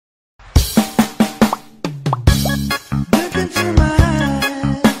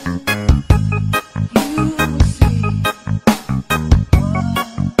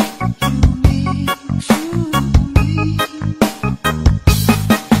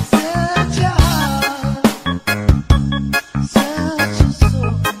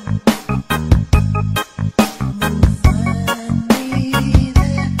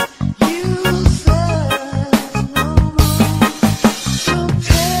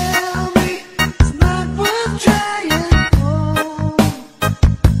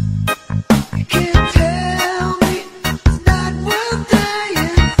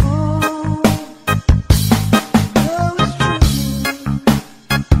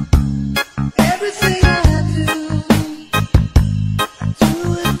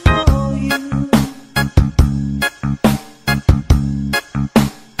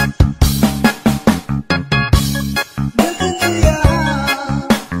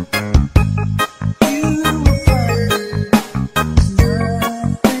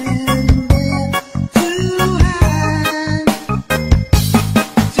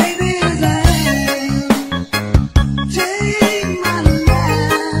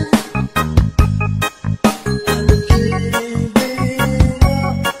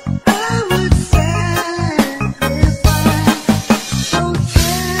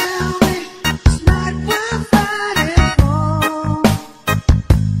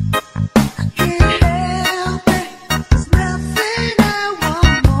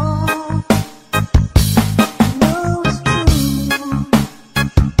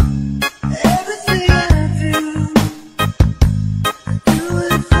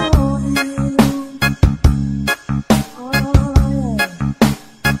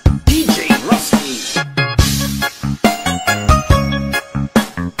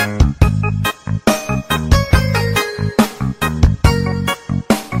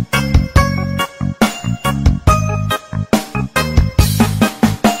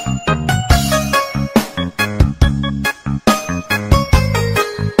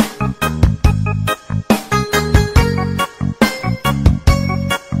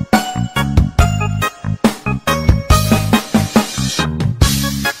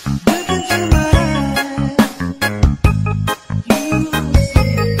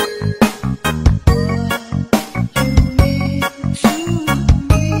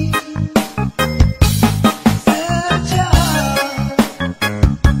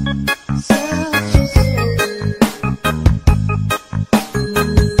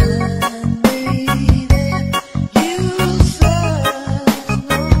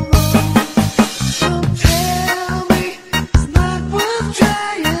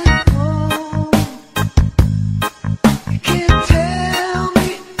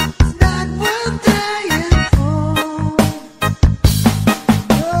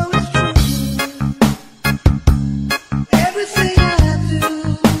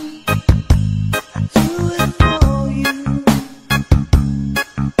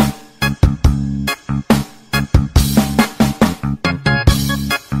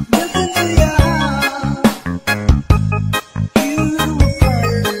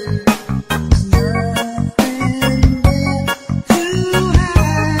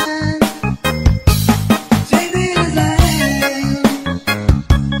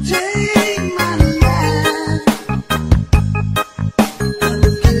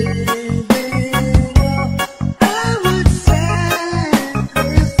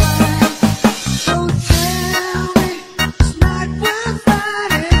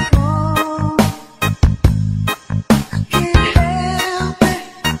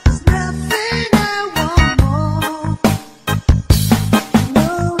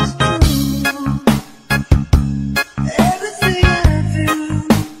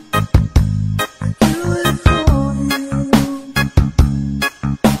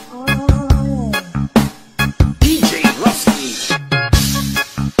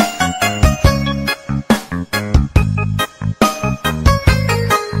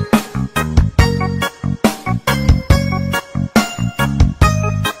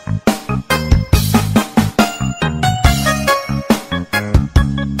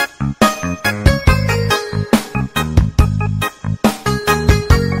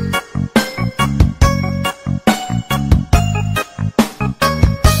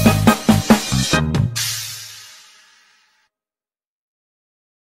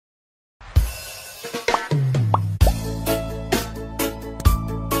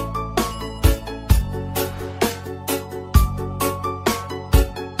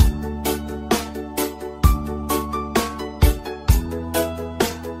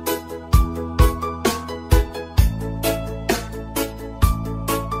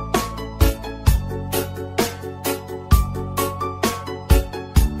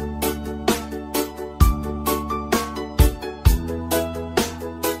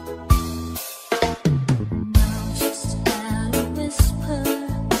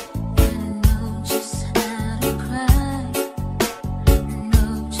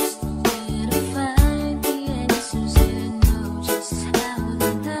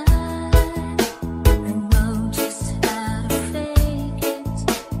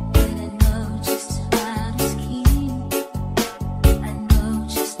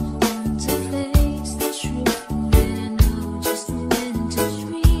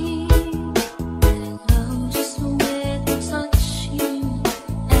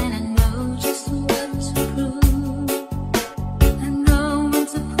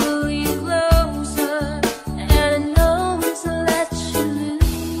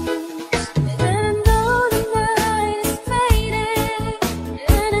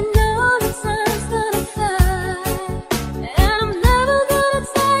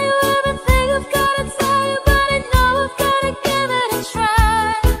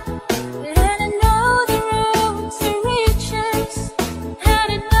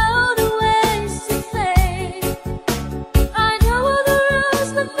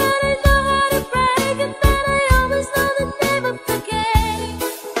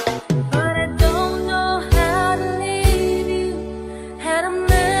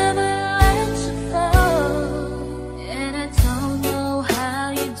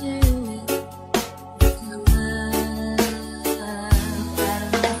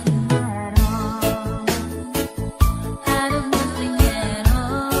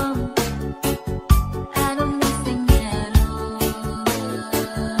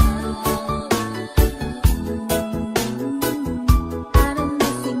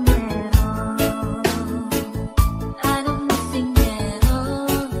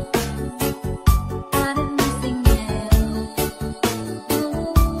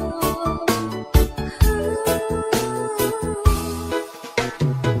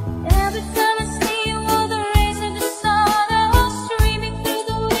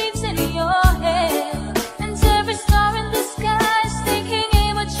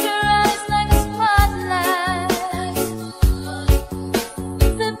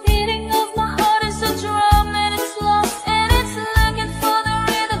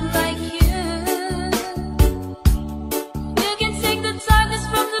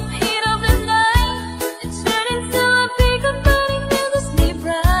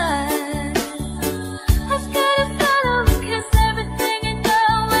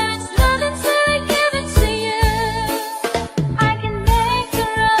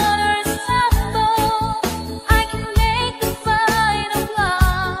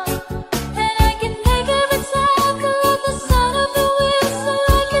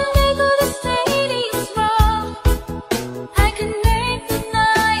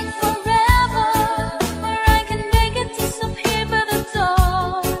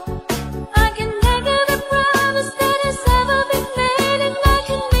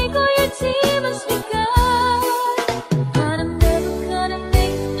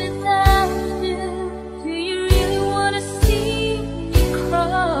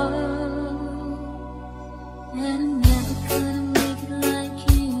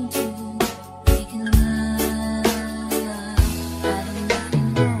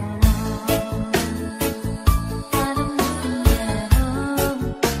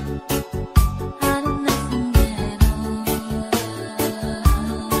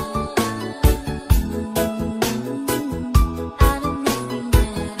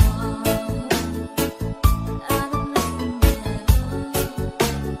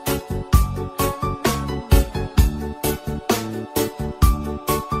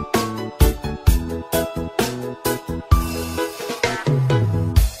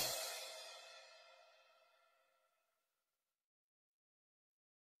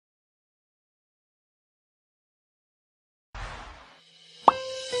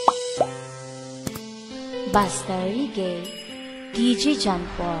Basta Reggae, DJ John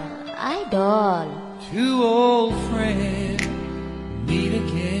Paul, Idol. Two old friends meet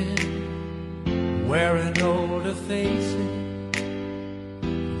again, wearing older faces,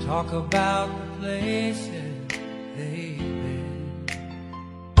 talk about the places they've been.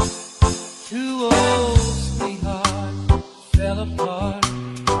 Two old sweethearts fell apart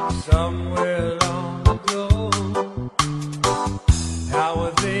somewhere long ago. How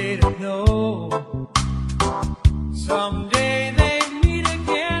were they to know? Someday they meet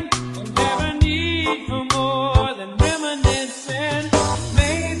again. We'll never need for more than reminiscing.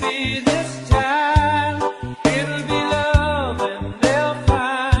 Maybe this time it'll be love and they'll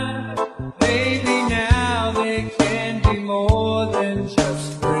find. Maybe now they can be more than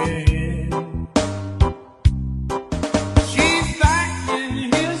just friends. She's back in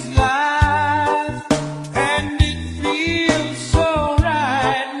his life and it feels so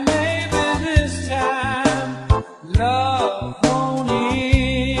right. Maybe this time love won't end.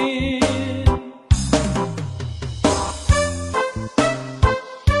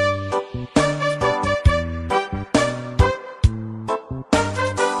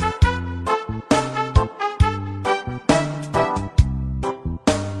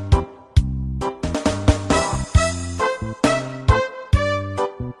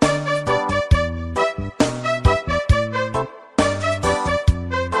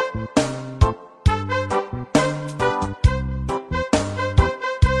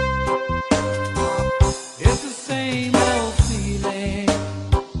 It's the same old feeling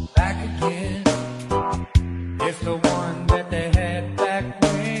back again. It's the one that they had back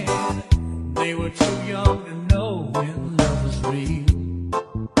when they were too young to know when love was real.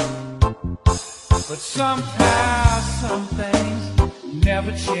 But somehow some things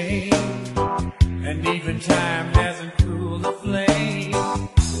never change, and even time hasn't cooled the flame.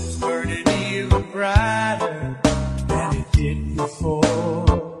 It's burning even brighter than it did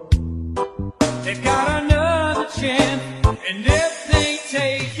before. They got another chance, and if they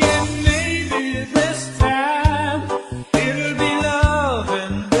take it, maybe this time it'll be love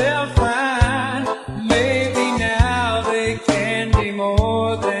and they'll find. Maybe now they can be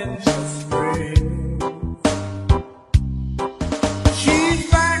more than just friends. She's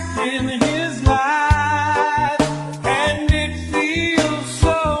back in his life, and it feels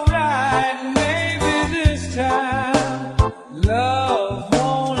so right. Maybe this time love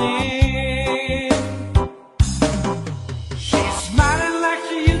won't end. She's smiling like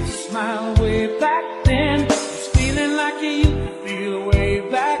she used to smile way back then. She's feeling like she used to feel way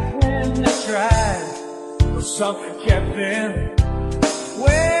back when. That's right, but something kept them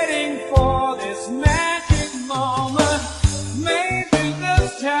waiting for this magic moment. Maybe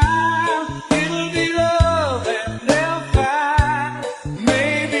this time it'll be love and they'll find.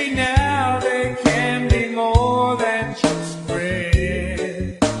 Maybe now they can be more than just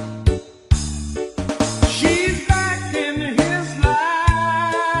friends. She's back in his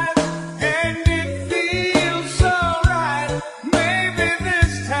life, and it feels so right. Maybe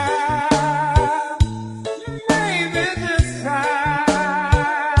this time, maybe this time,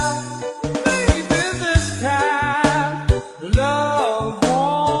 maybe this time, love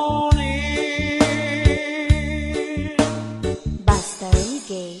won't end. Basta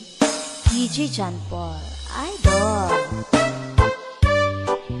Reggae, DJ John Paul, Idol.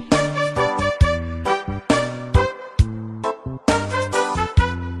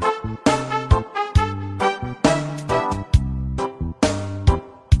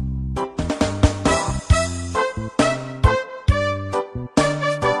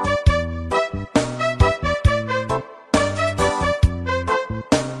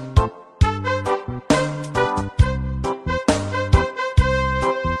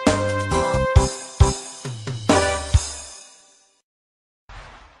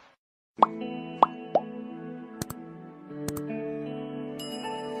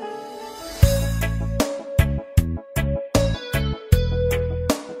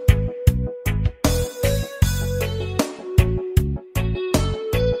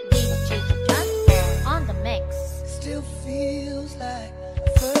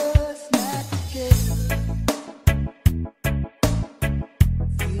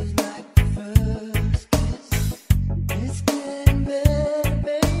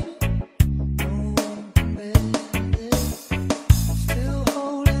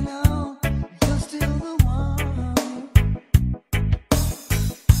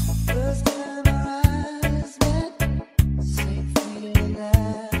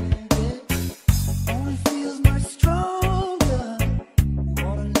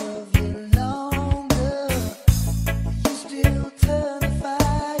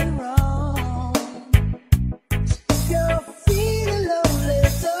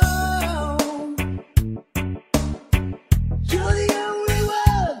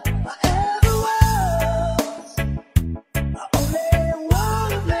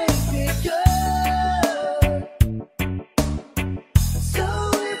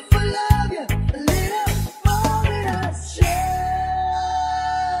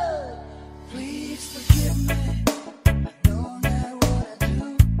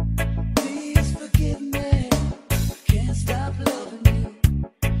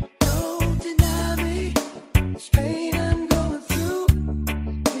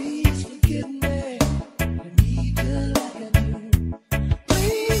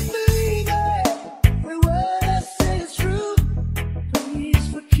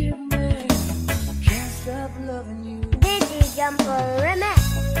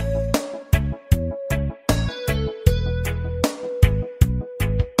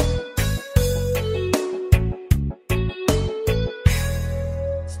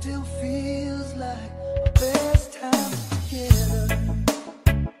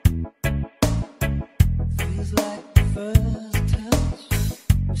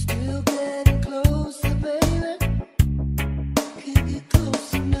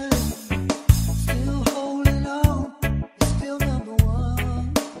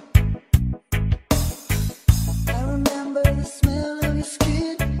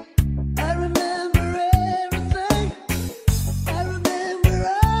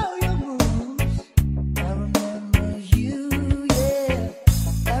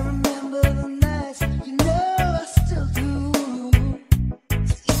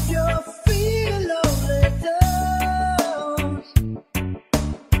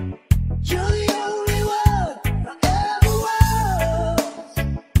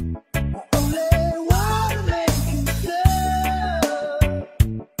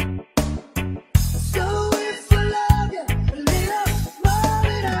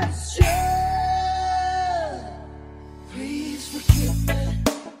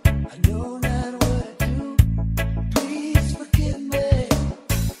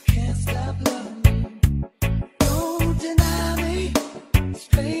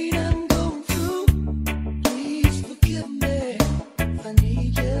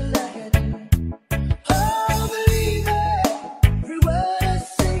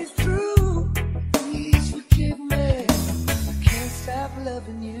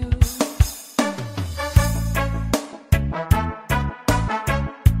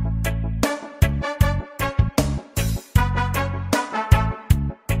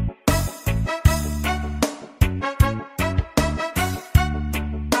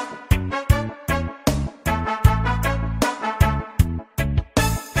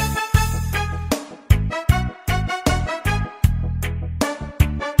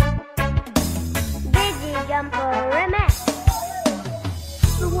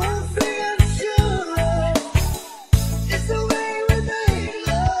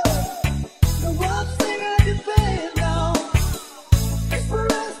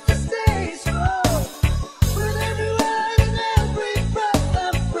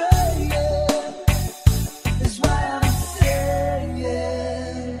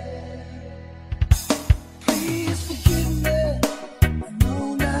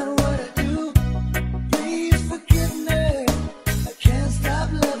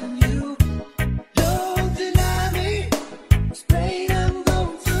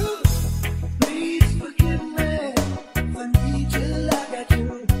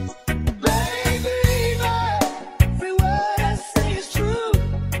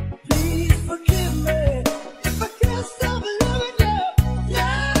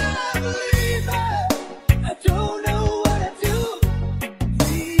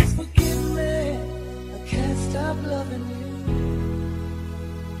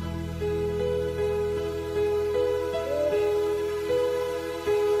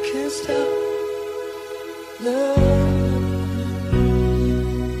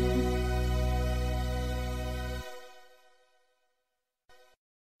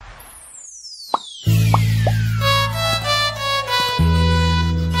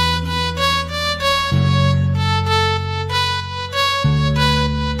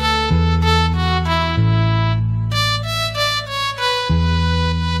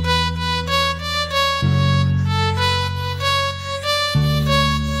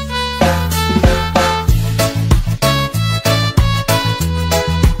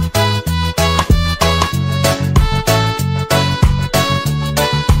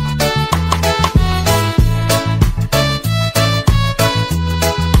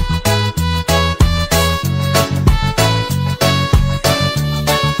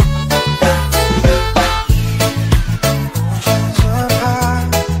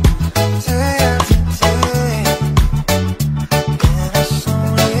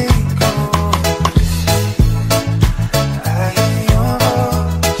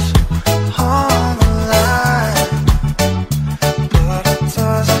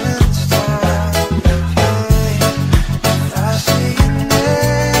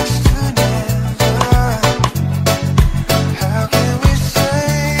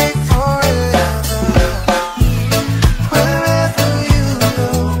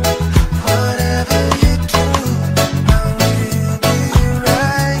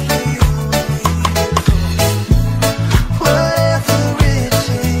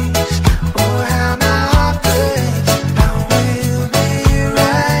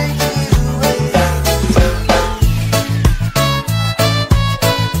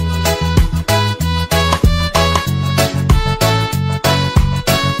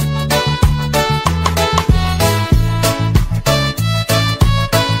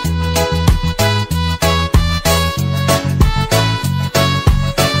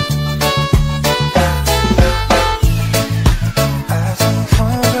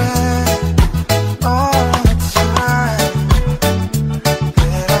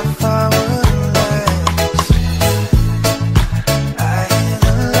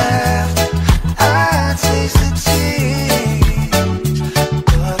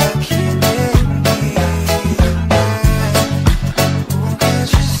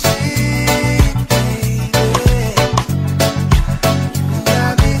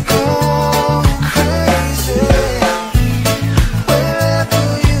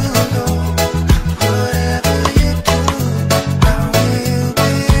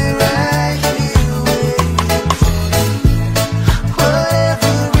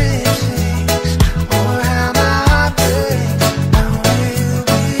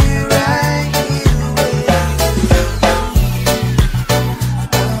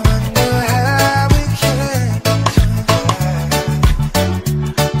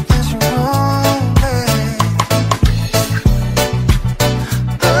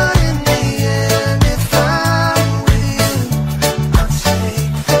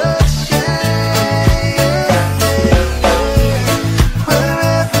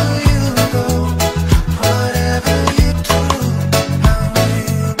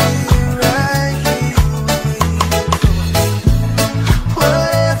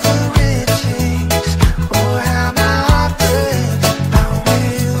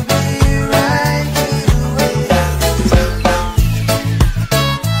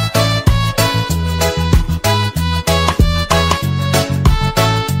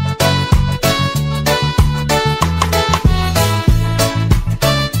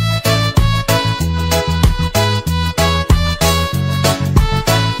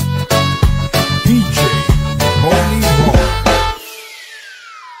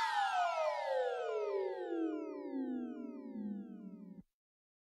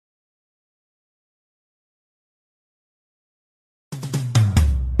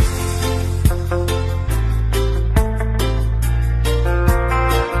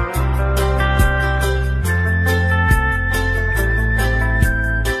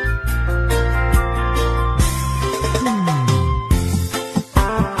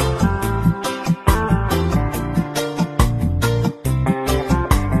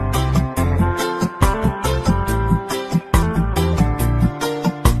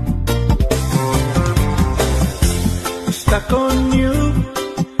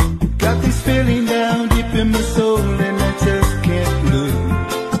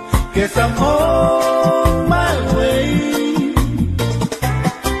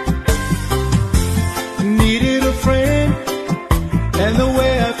 And the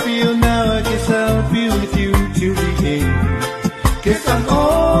way I feel now, I guess I'll be with you till the end. Guess I'm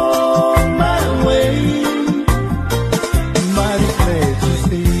on my way, mighty glad to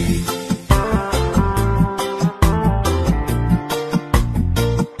stay.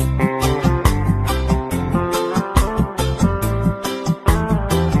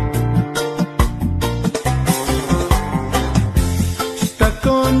 Stuck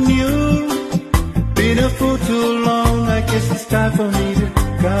on you, been a fool too long. I guess it's time for me to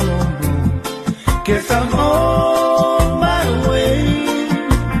come on home. Guess I'm on my way.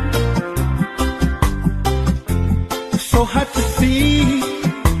 So hard to see,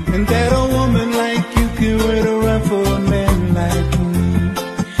 and that a woman like you can wait around for a man like me.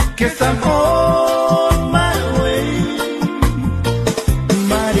 Guess I'm on my way,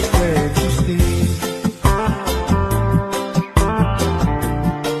 mighty glad to stay.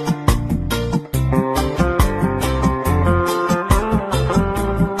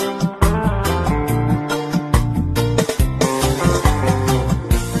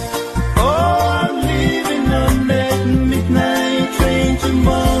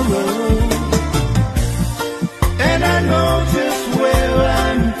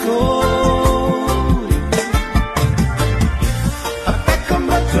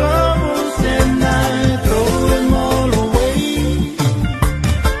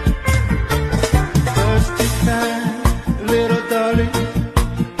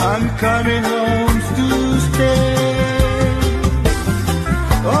 Coming home to stay.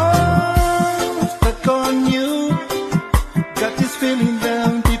 Oh, stuck on you. Got this feeling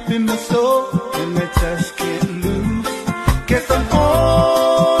down deep in my soul, and I just can't lose. Guess I'm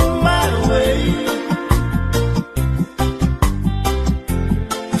on my way.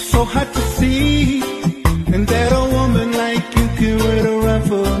 So hard to see, and that a woman like you can wait around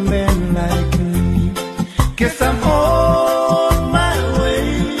for a man like me. Guess I'm on my way,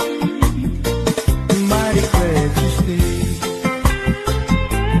 mighty glad to stay.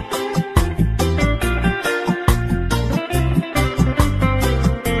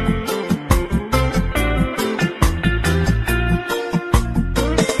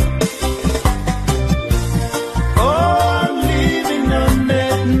 Oh, I'm leaving on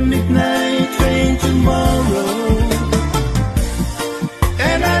that midnight train tomorrow,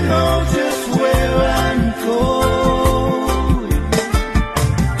 and I know just where I'm going.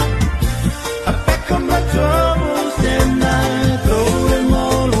 I pack up my troubles and I throw them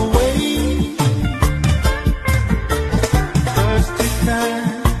all away. First this time,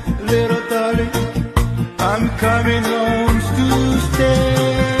 little darling, I'm coming home to stay.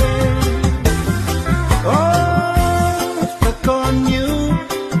 Oh, stuck on you.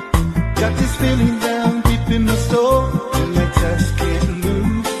 Got this feeling down deep in my soul, and I just can't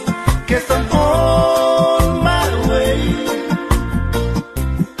lose. Guess I'm on my way.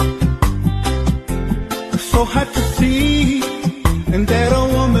 So hard to see, and that a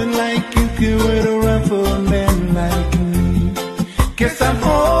woman like you can wait around for a man like me. Guess I'm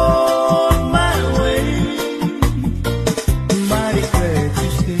on my way, mighty glad to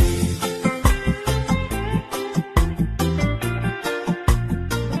stay.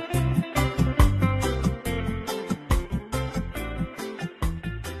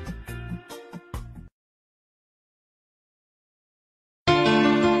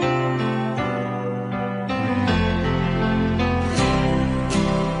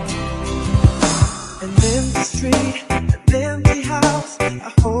 An empty street, an empty house I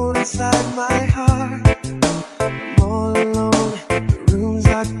hold inside my heart. I'm all alone, the rooms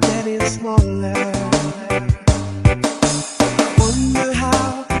are getting smaller. I wonder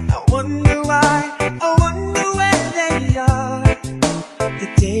how, I wonder why, I wonder where they are. The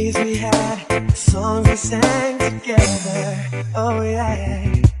days we had, the songs we sang together. Oh yeah.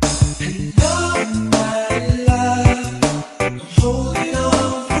 Hello, my love, I'm holding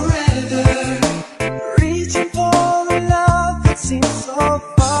on forever, reaching for the love that seems so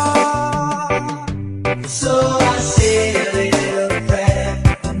far. So I say a little prayer,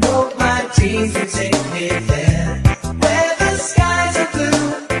 I know my dreams will take me there, where the skies are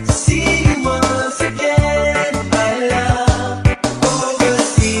blue, to see you once again, my love.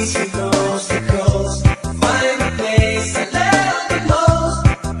 Overseas from coast to coast, find the place I love the most.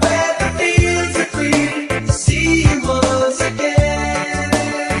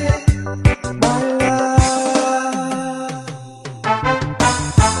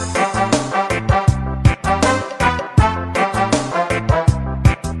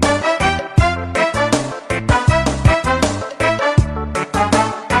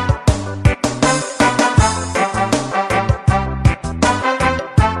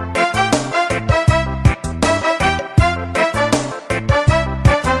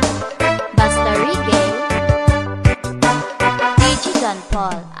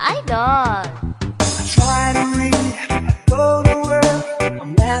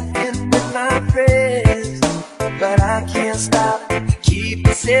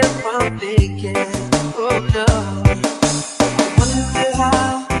 now thinking, oh no. I wonder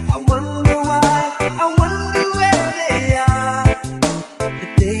how, I wonder why, I wonder where they are. The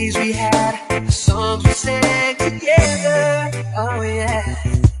days we had, the songs we sang together, oh yeah.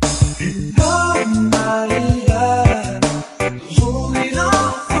 And oh my love, holding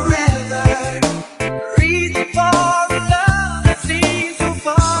on forever, reaching for a love that seems so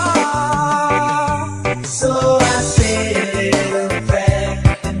far. So I say a little prayer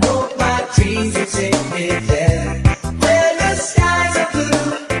and hope my dreams will take me there, where the skies are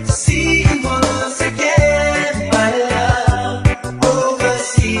blue, to see you once again, my love.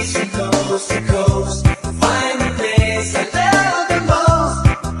 Overseas from coast to coast, find the place I love the most,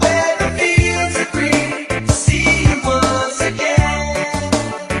 where the fields are green, to see you once again.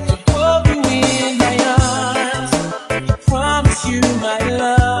 To hold you in my arms, I promise you my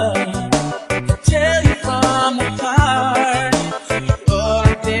love, tell you from the heart, all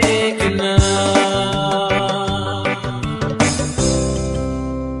I'm thinking of.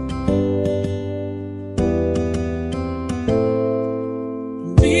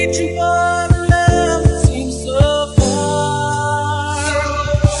 Reaching for the love that seems so far.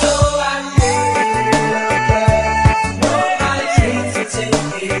 So I made a prayer, know my dreams will take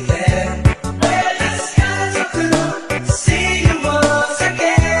me there, where the skies are blue, to see you once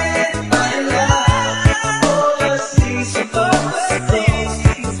again, my love. Overseas from coast to coast,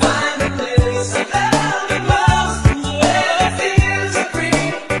 find the place I love the most, where the fields are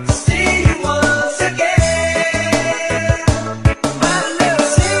green, to see you once again. My little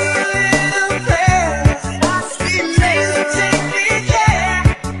silly prayer, sweet dreams will take me there,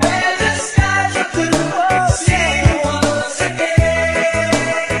 where the skies are blue, to see you once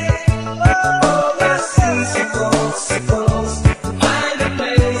again. Overseas from coast to coast, find the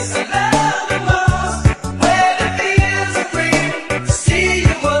place I love the most, where the fields are green, to see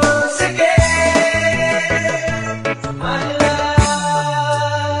you once again, my love.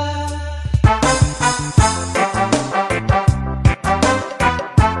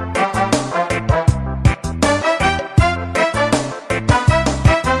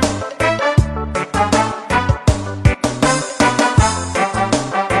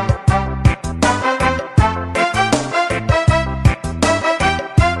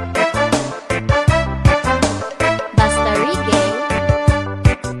 Basta Reggae,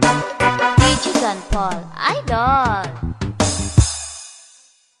 DJ John Paul, Idol.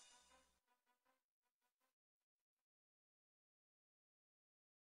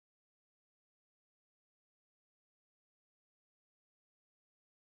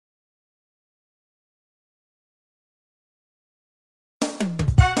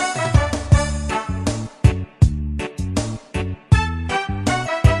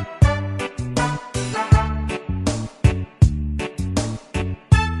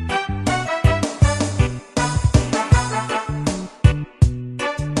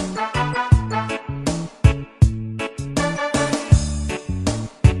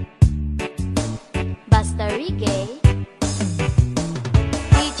 Basta Reggae,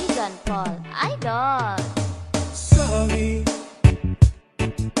 DJ John Paul, Idol. Sorry,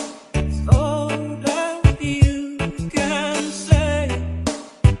 it's all that you can say.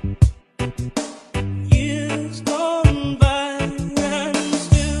 Years gone by and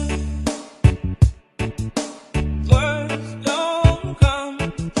still words don't come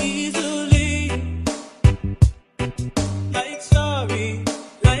easily. Like sorry,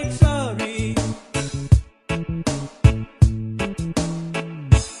 like sorry.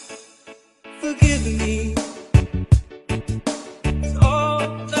 Forgive me. It's all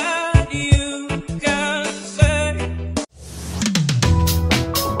that you can say.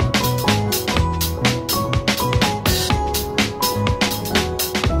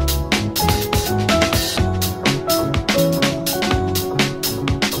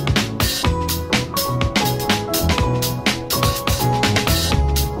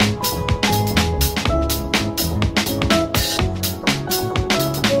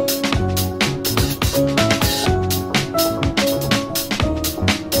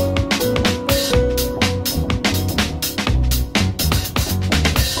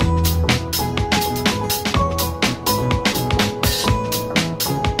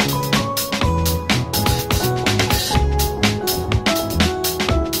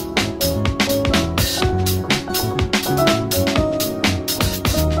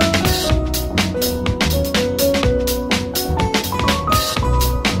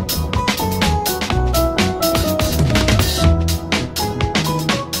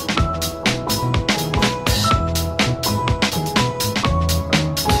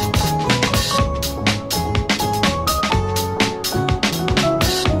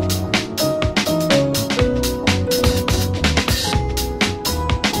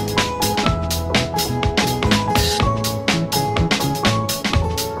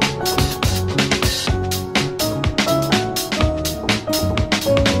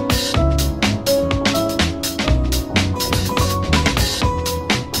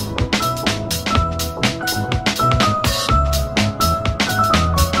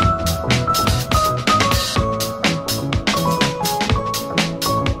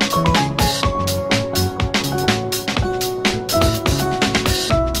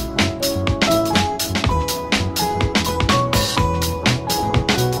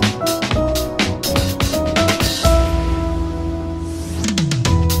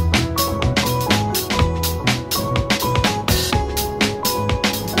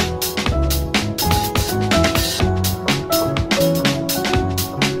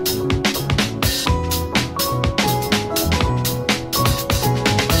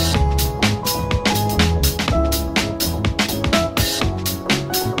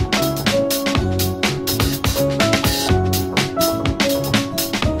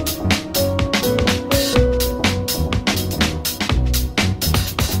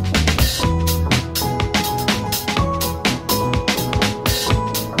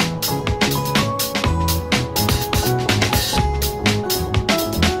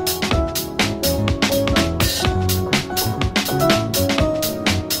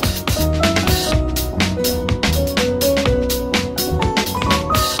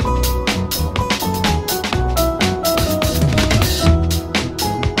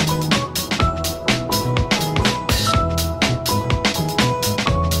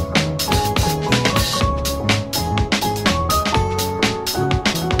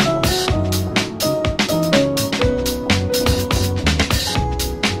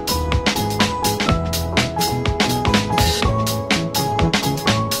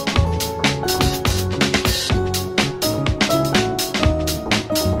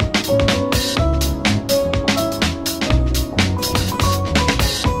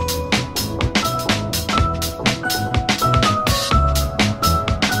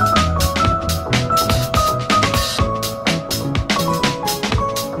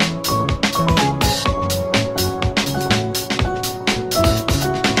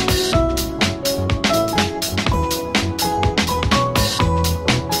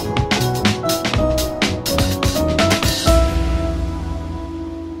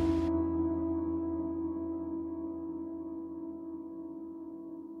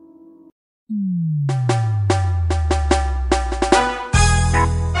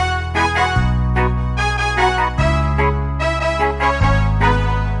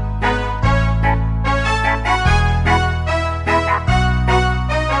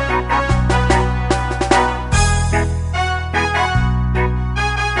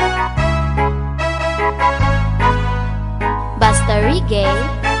 Reggae,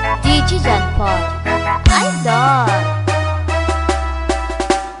 DJ John Paul, Idol.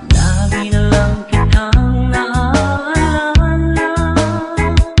 Lagi na lang kitang naaalala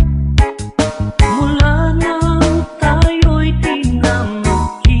mula nang tayo'y di na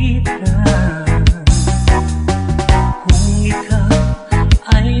magkita. Kung ikaw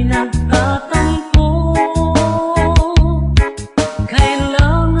ay nagtatampo,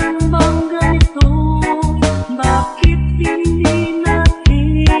 kailangan bang ganito? Bakit hindi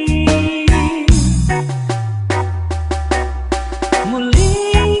natin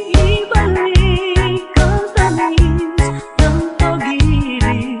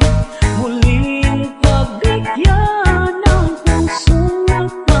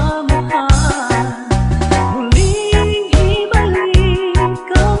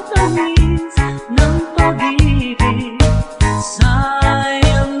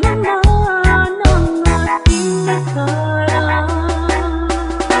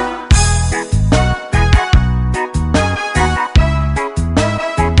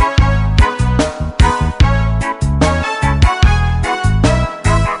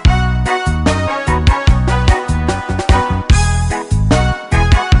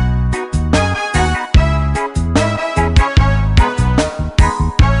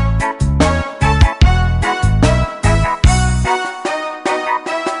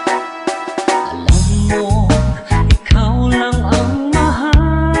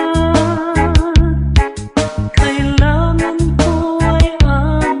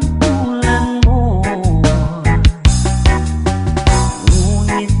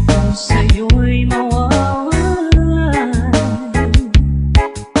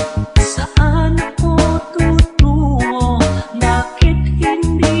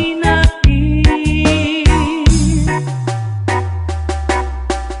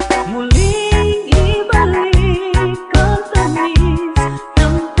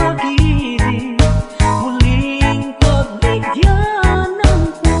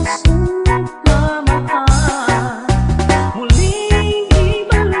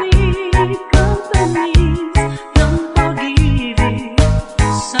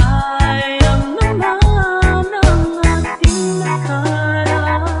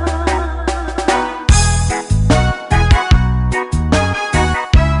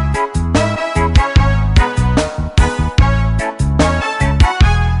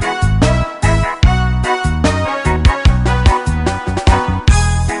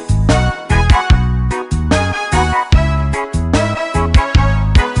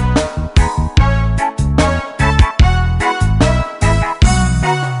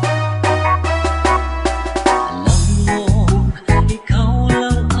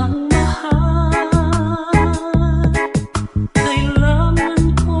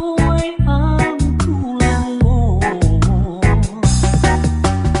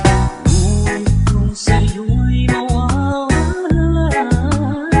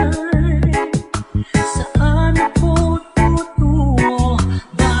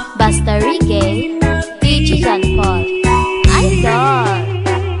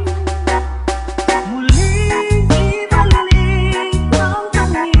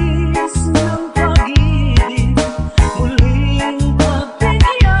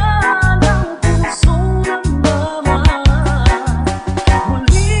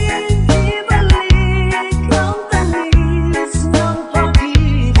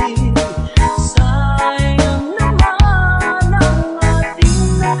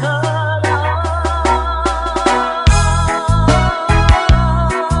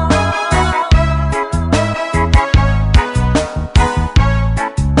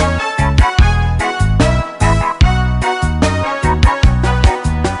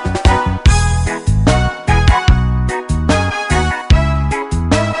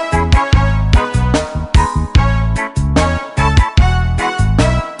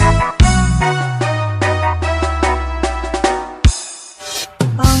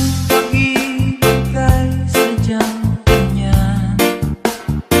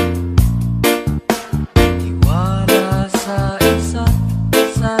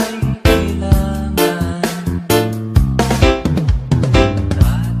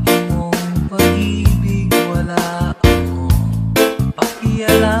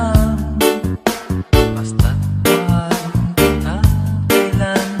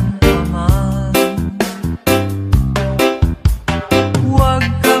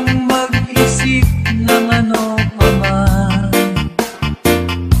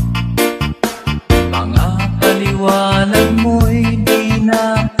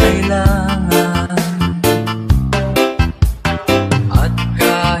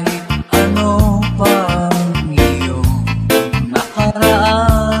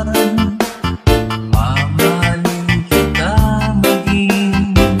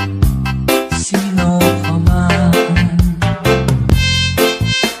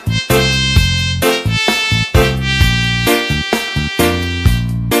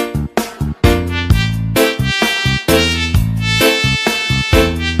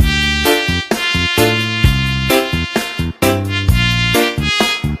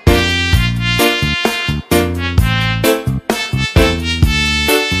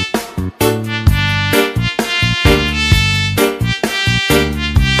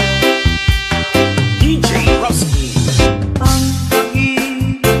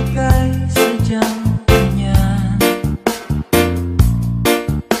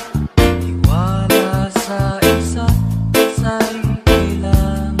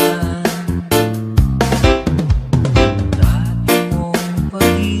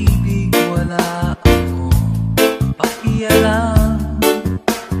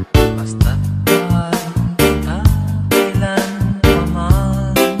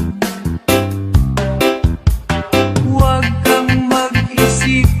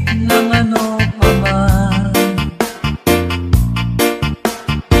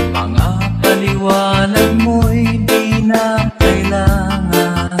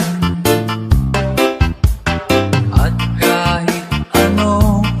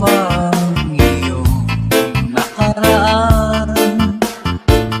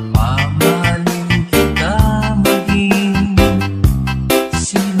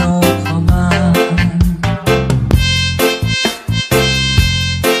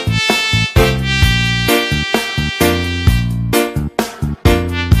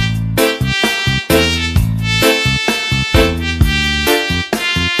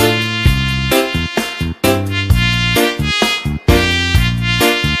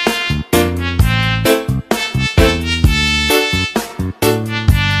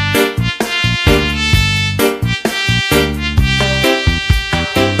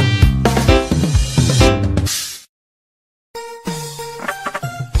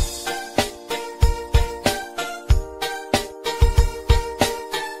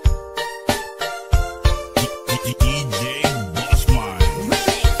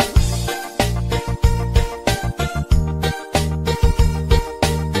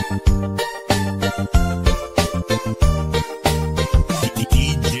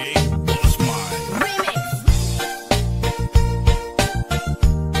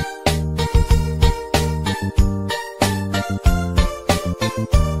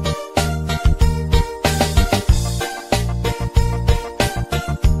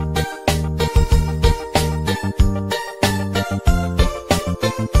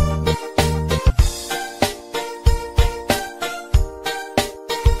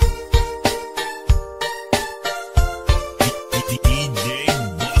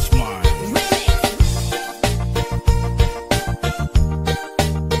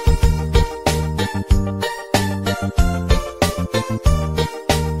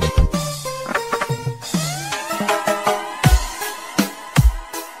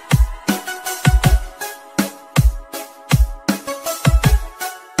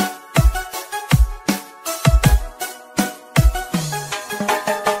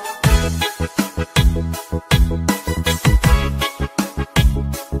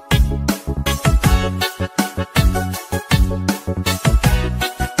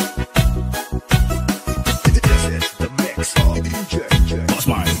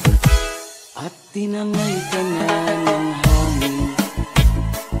Tinangay ka na ng hangin,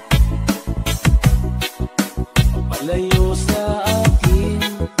 palayo sa akin.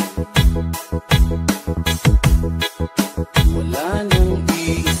 Wala nang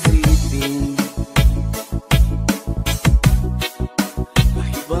iisipin,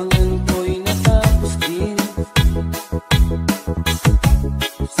 mahibangan ko'y natapos din.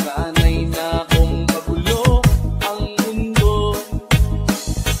 Sana'y na kung magulo ang mundo,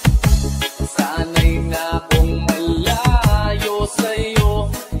 sana'y na kung malayo sa'yo.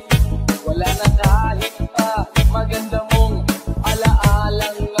 Wala na kahit pa maganda mong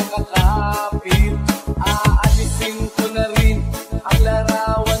alaalang nakakapit. Aalisin ko na rin ang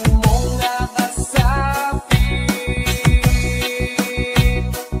larawan mong nakasapit.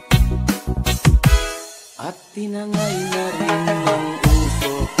 At tinangay na rin ang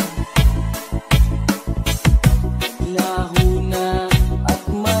uso, laho na at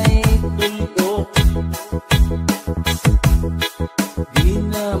may tuldok. Di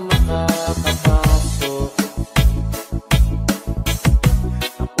na makakapasok,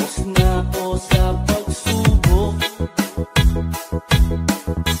 tapos na ako sa pagsubok.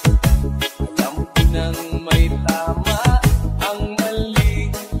 Alam ko nang may tama ang mali,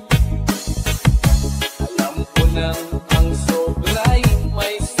 alam ko nang ang sobra'y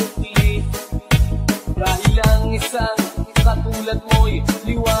may sukli. Dahil ang isang katulad mo'y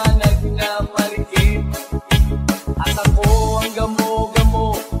liwanag na marikit, at ako ang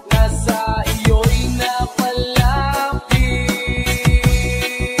gamo-gamo na sa iyo'y napalapit.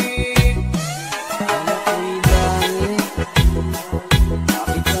 Akala ko'y langit,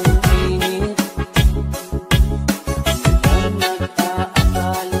 bakit ang init? Hindi lang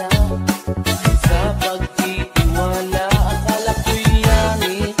nag-aakala sa pagtitiwala. Akala ko'y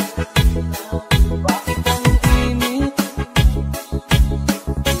langit, bakit ang init?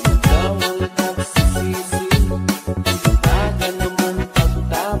 Ikaw ang nagsisisi, umaga naman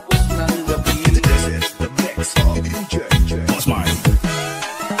pagtapos ng gabi. This is the mix of DJ Boss Mike.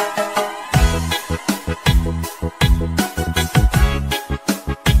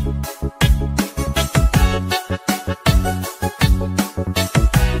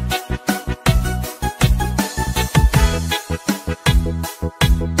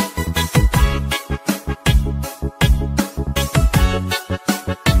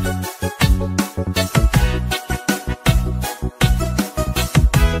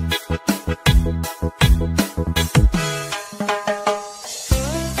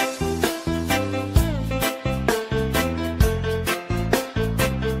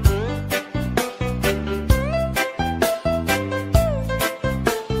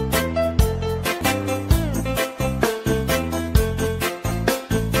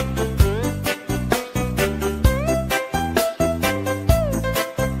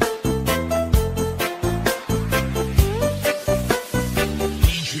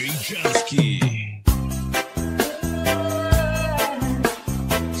 DJ Jansky.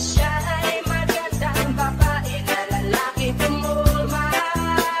 Siya ay magandang babae na lalaki pumulma.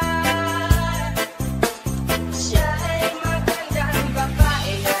 Siya ay magandang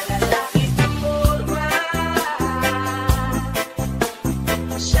babae na lalaki pumulma.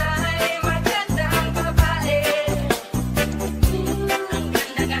 Siya ay magandang babae. Ang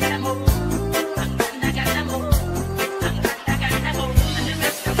ganda-ganda mo, ang ganda-ganda mo, ang ganda-ganda mo, ang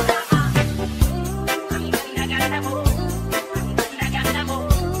lakas ng tama. Ang ganda-ganda mo, ang ganda-ganda mo,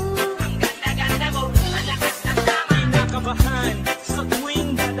 ang ganda-ganda mo, ang lakas ng tama. Kinakabahan sa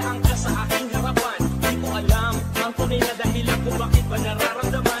tuwing dadaang ka sa aking harapan. Di ko alam ang tunay na dahilan kung bakit ba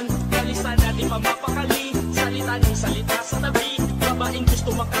nararamdaman. Kalisan natin mamapakali, salita ng salita sa tabi. Babaeng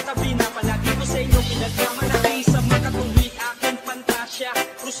gusto makatabi na palagi ko sa inyo pinagmamalaki. Sa makatuwi aking pantasya,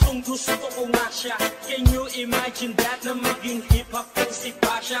 gustong gusto ko nga siya. Can you imagine that na maging hip-hop kung si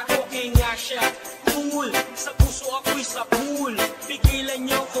Pasha? Okay nga siya, cool, sa puso ako'y sa pool. Pigilan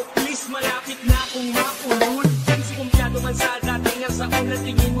niyo ko please, malapit na akong makulul. Kumpiado man sa datingan, sa unang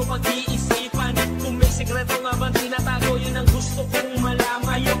tingin mo pag-iisipan. Kung may sikreto nga bang tinatago, yun ang gusto kong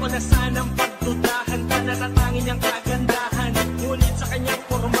malaman. Ayoko na sanang pagdudahan pa, natatangin niyang kagandahan. Ngunit sa kanyang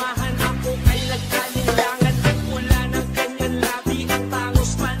pormahan, ako ay nagkalinlangan. Ang pula ng kanyang labi, ang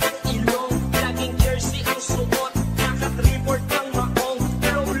tangos pa ng ilong. Laging jersey ang suot, naka-3-4 pang maong.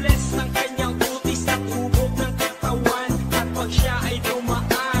 Flawless ng kanyang utis at hubog ng katawan. At pag siya ay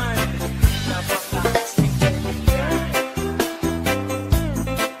dumaan, napaka-astig.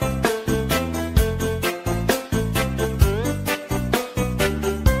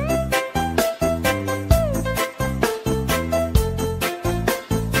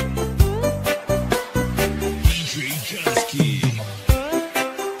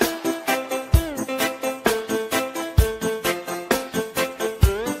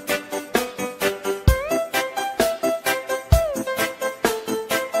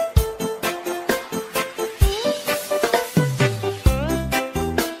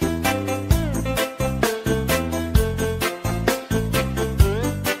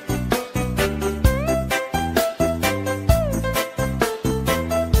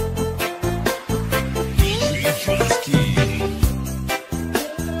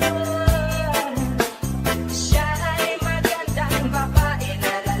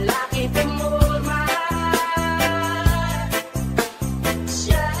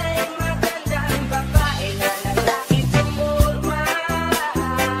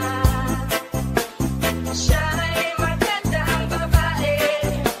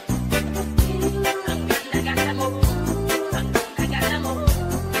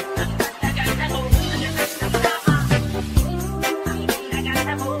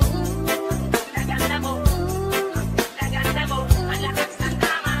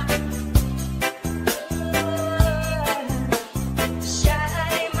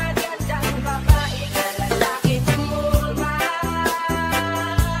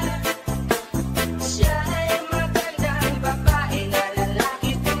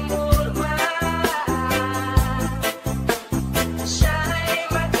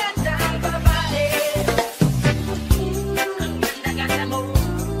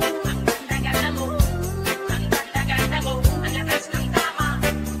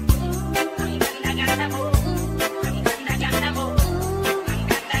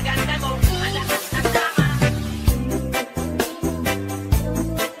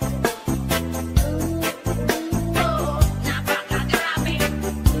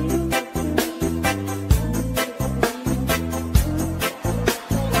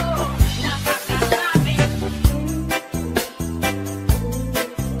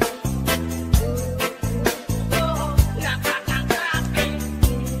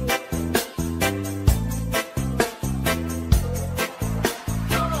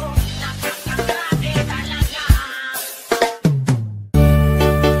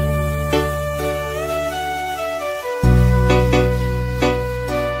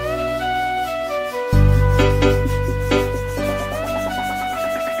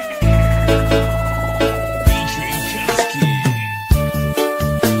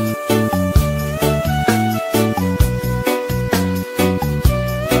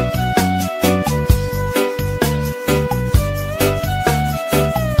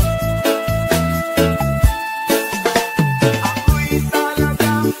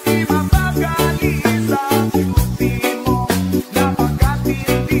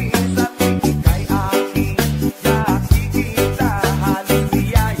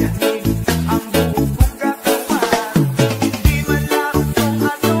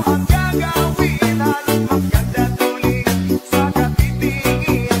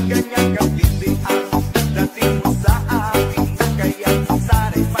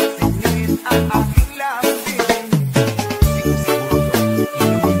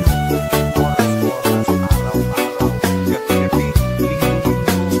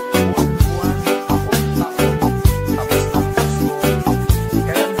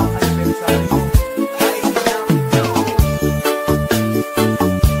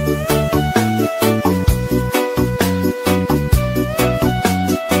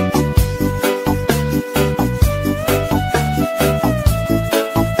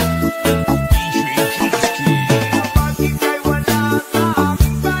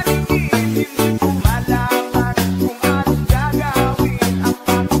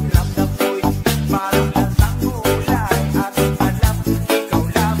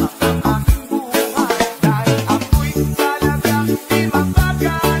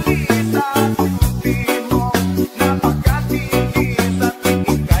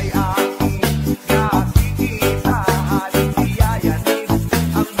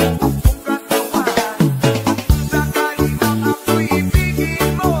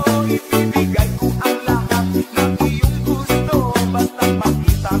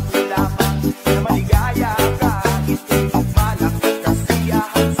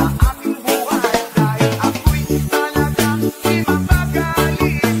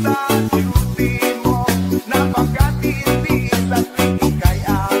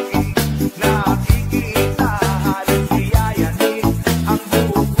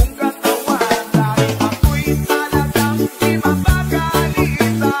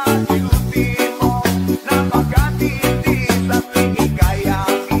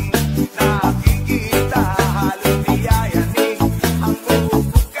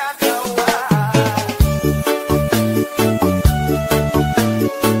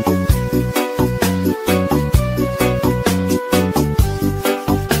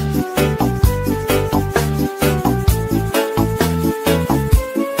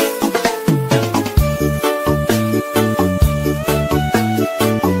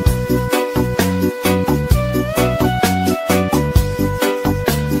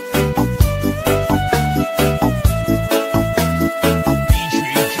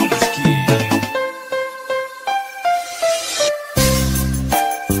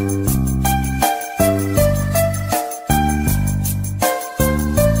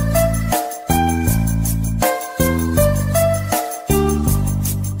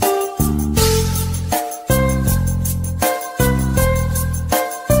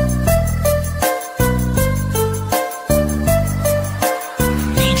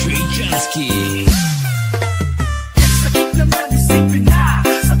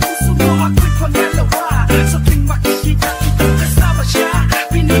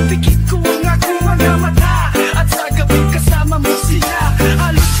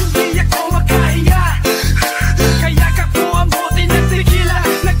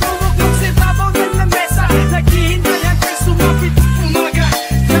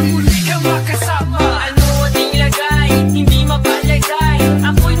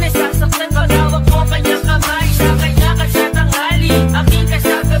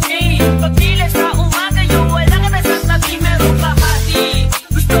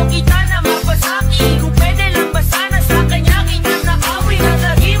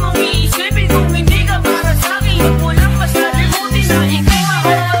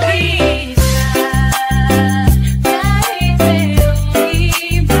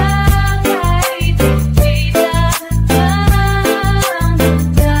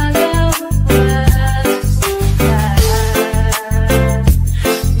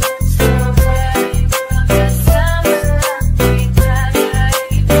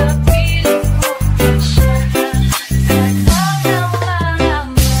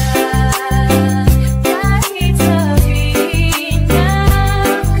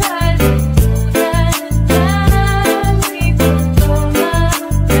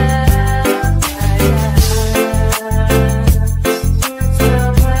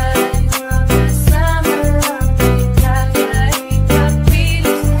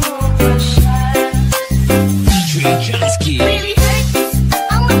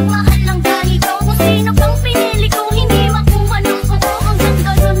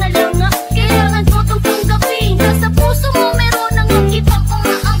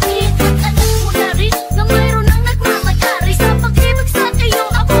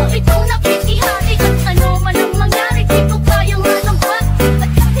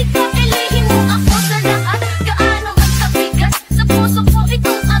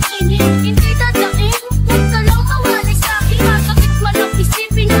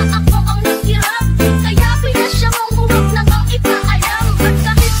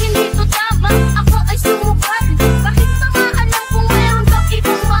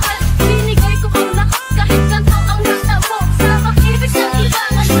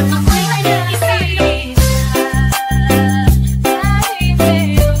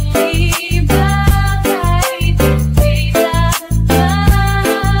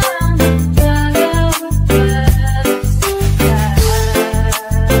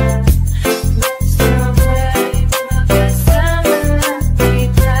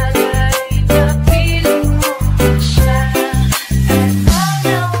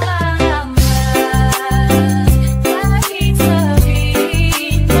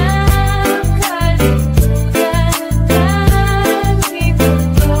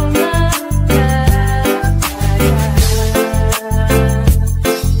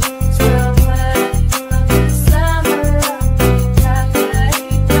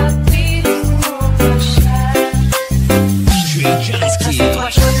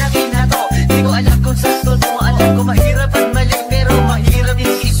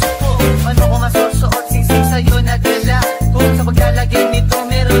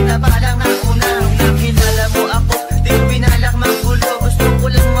 pero nabalang na unang nakilala mo ako. Di ko binalak magulo, gusto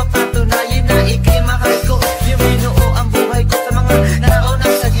ko lang mapatunayan na ikay mahal ko. Yung binuo ang buhay ko sa mga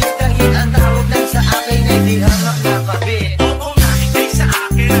naunang saglit, kahit ang tawag lang sa akin ay di hamak na kabit. Oo nga, ikay sa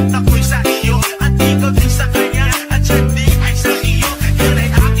akin at ako'y sa iyo, at ikaw din sa kanya, at siya din ay sa iyo. Yun ay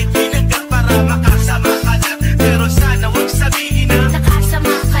aking pinagkat para makasama ka lang, pero sana huwag sabihin na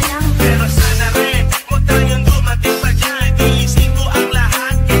nakasama ka lang. pero sana rin huwag tayong dumating pa dyan. Tiisin ko ang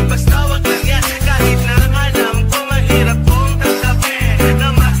lahat, basta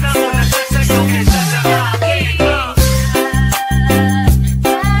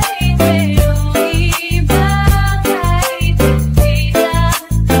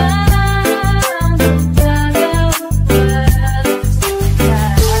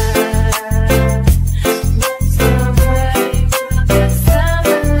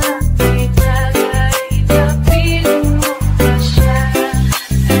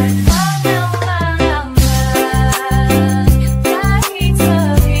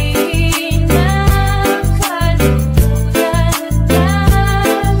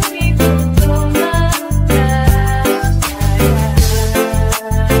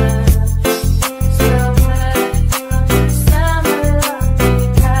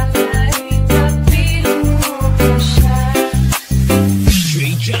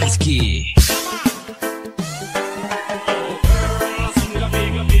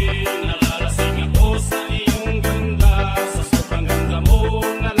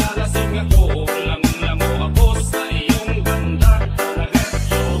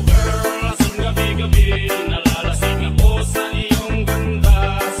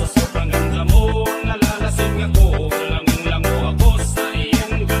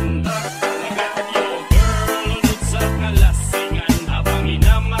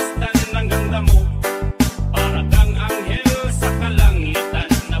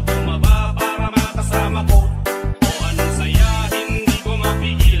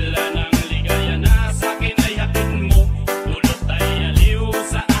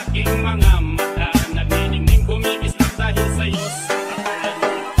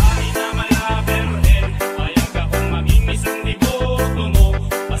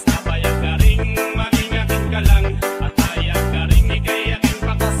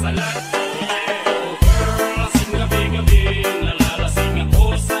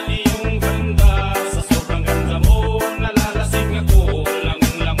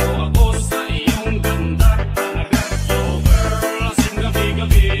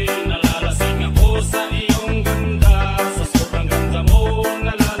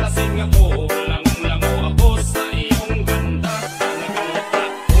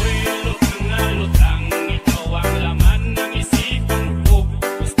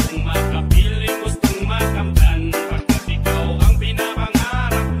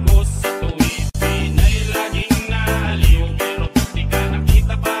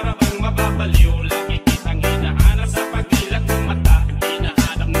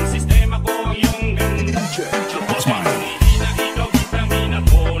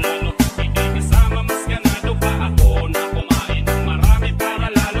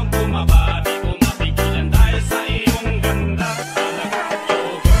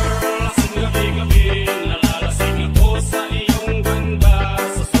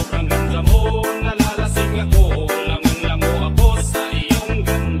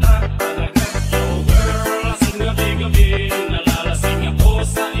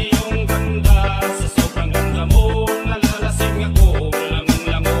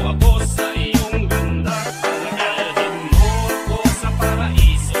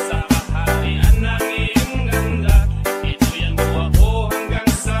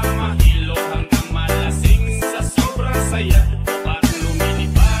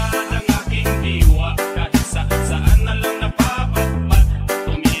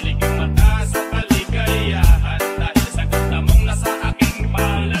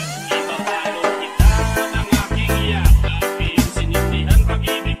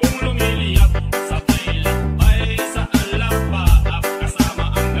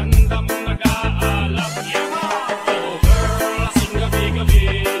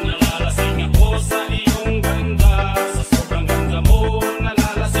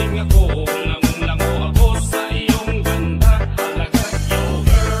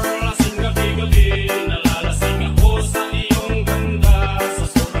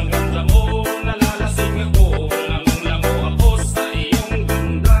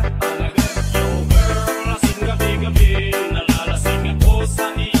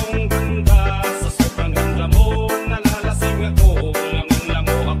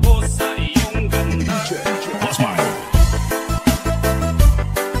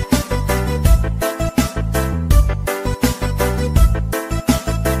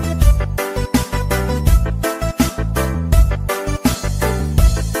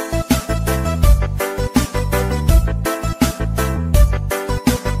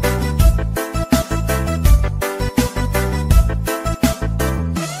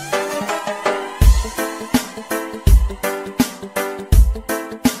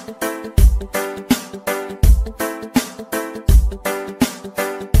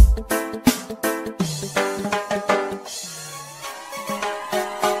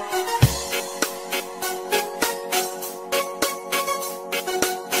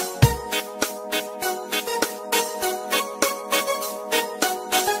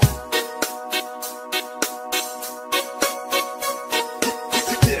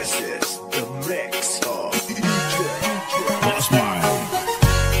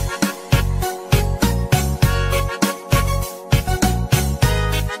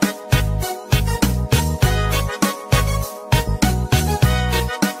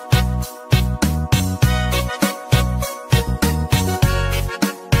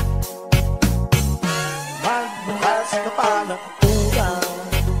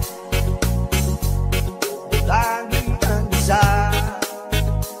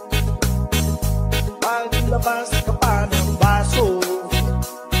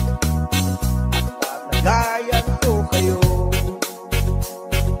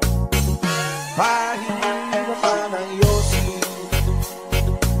Pahinga pa ng yosi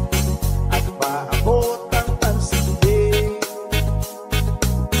at paabot ang pansindi.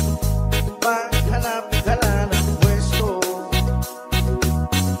 Maghanap ka na ng pwesto,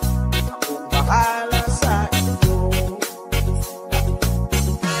 akong bahala sa inyo.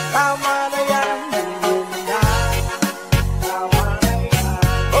 Tama na yan, yun na. Tama na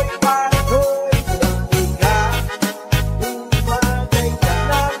yan. Hoy, pare ko'y buhay ka. Umagay ka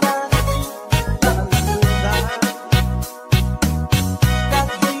na natin ang luna.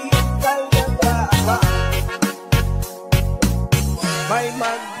 Naghihintay na ba? May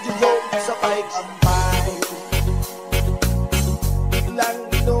mag-joke sa pay-ampay, biglang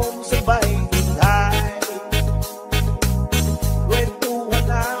inom sabay ingay. Kwentuhan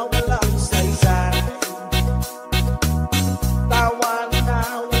na walang saysay, tawa na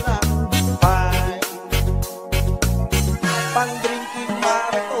walang hupay. Pang-drinking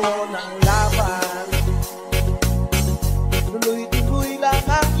marathon ang laban, tuloy-tuloy lang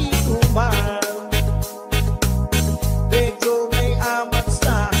ang inuman. Medyo may amats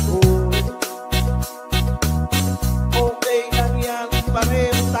na ako, okay lang yan,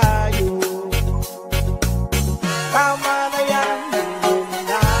 pareho tayo. Tama na yan, yun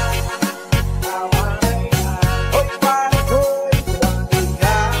na. Tama na yan. Hoy, pare ko'y buhay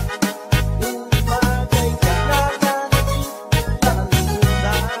ka. Umagay ka na natin ang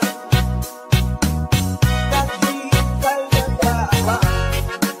luna.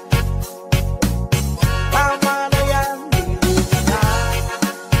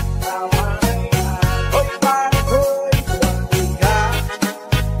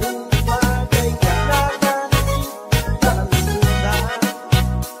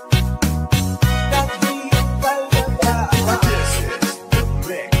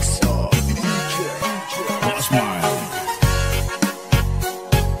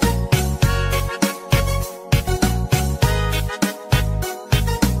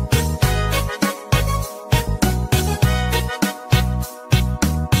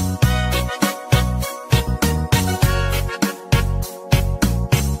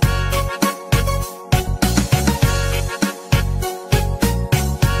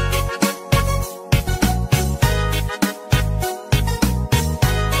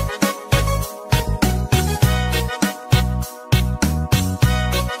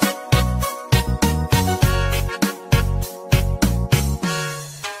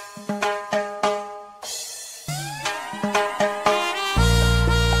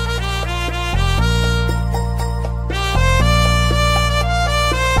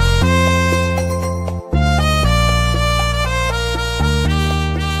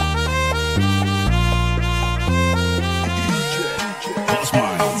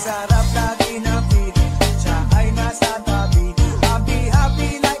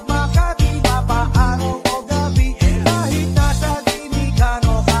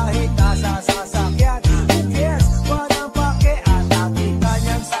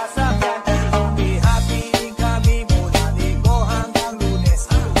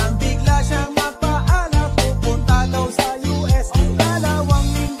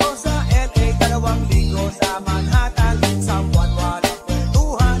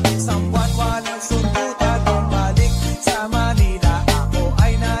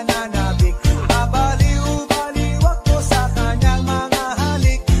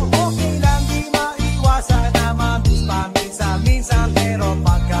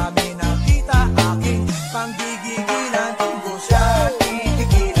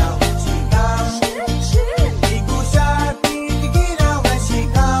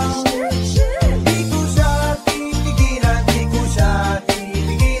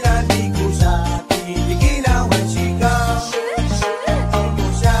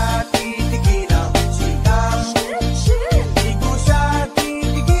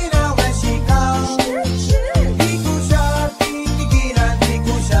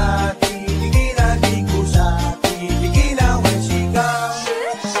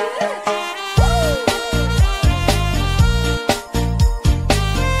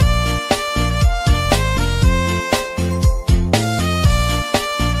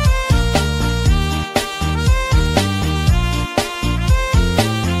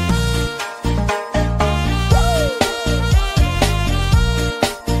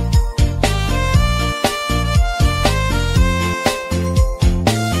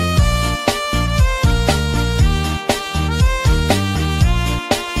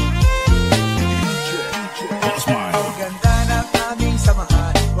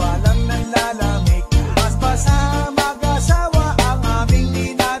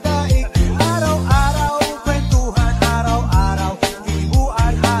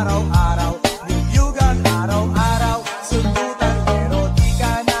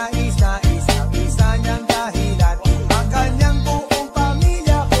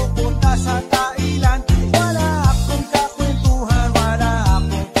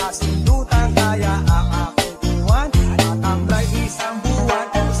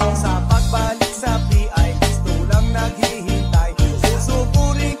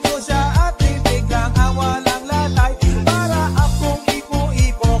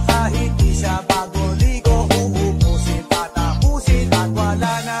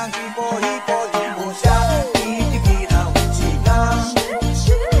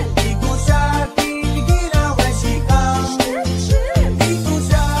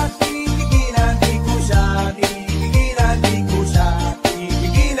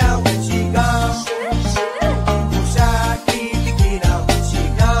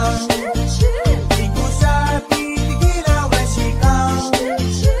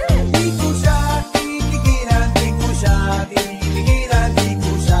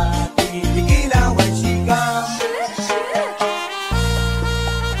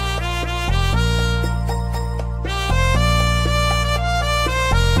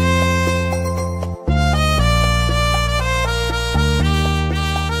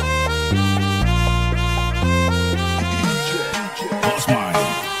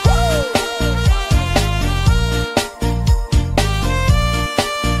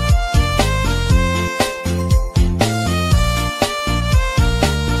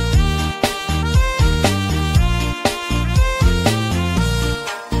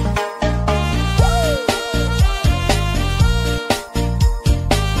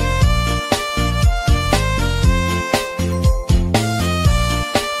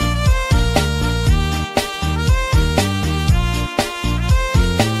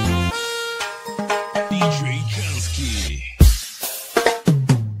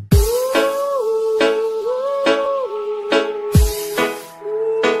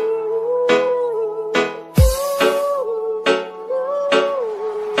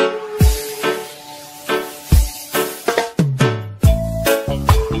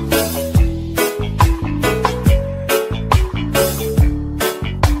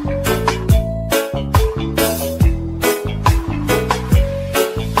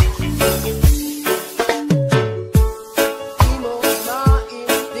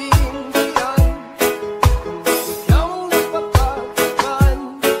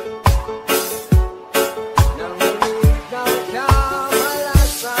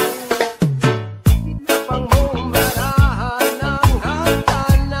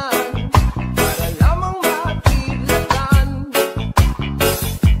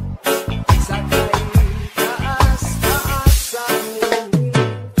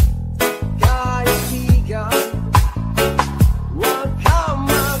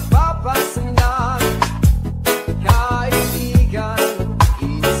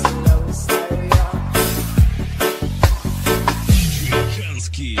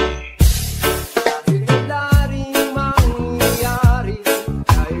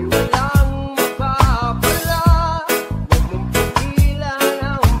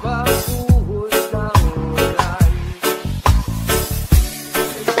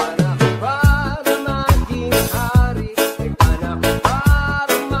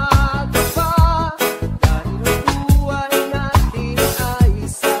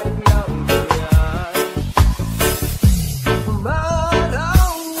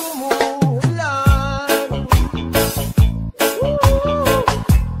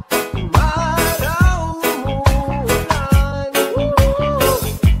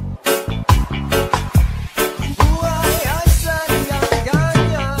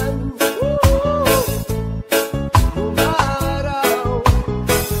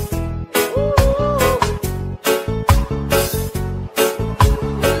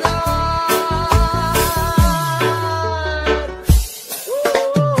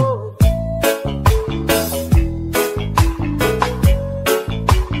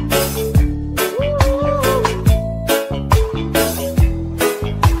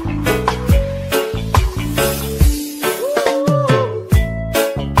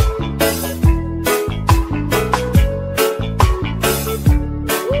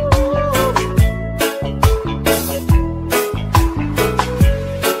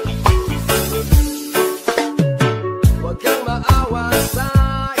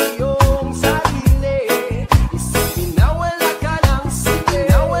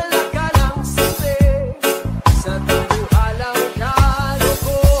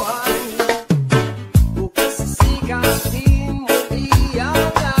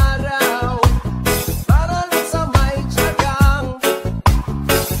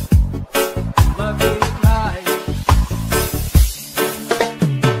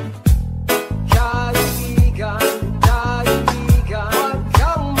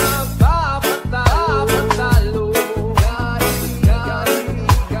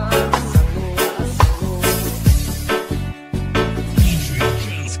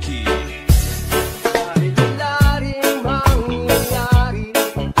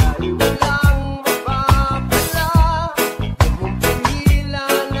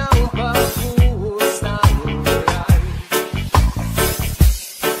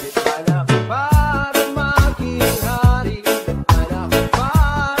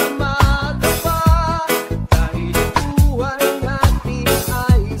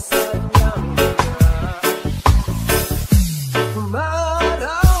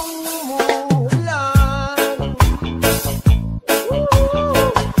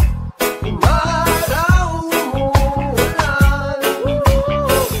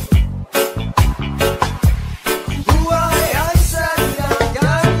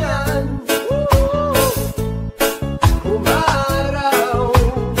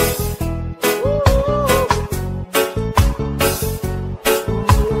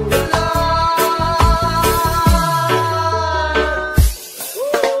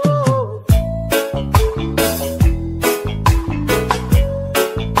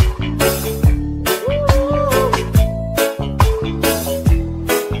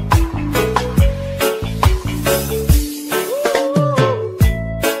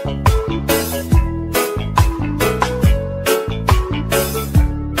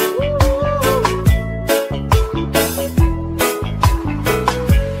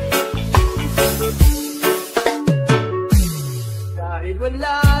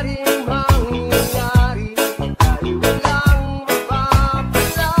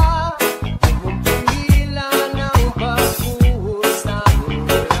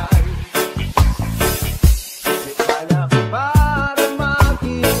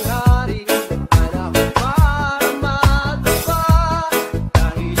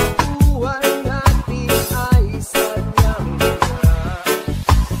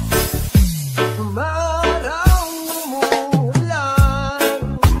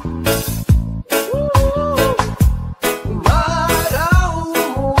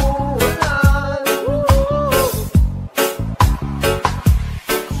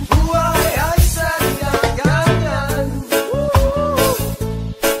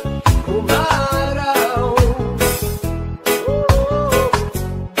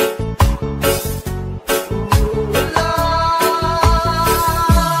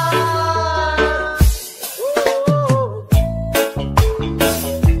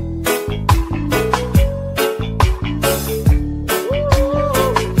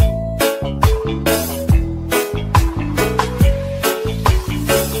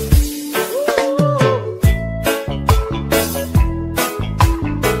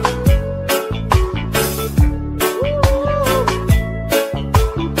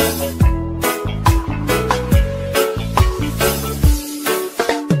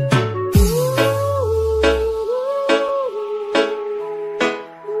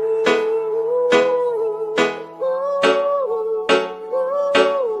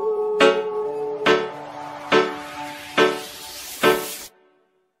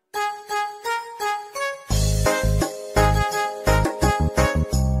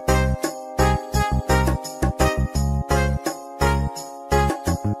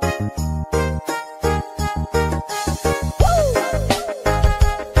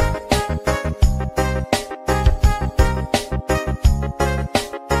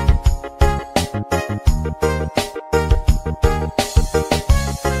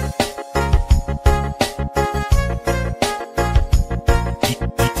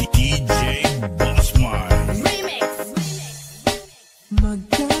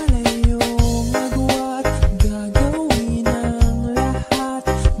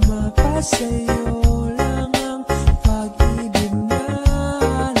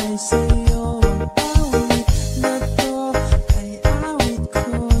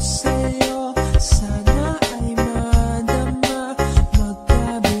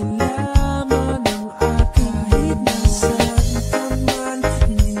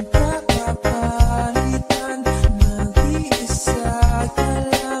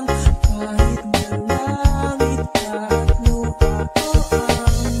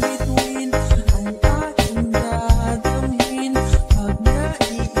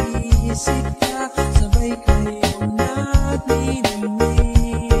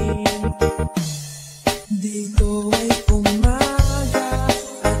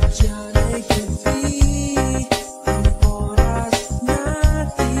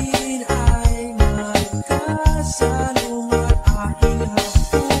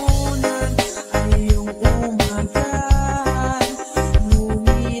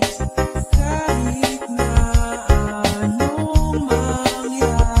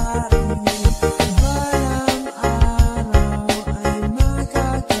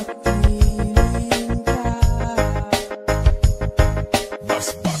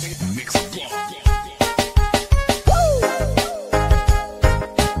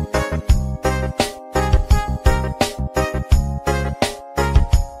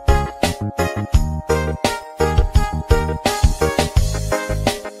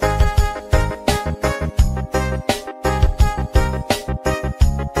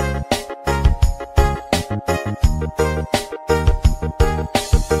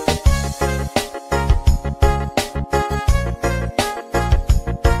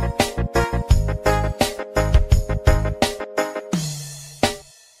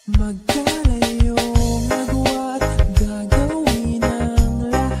 Magkalayong agwat, gagawin ang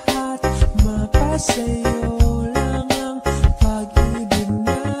lahat. Mapasayo lang ang pag-ibig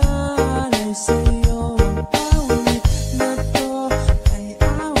na alay sa'yo. Ang awit na to ay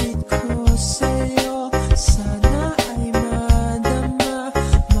awit ko sa'yo. Sana ay madama,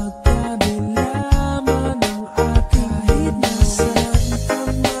 magkabila man ang aking. Kahit nasaan ka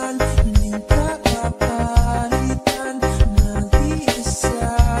man, hindi ka papalitan.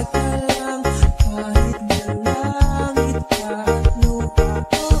 Nag-iisa ka lang, kahit na langit ka at lupa.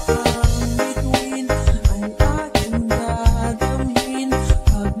 O ang bituin ay aking dadamhin.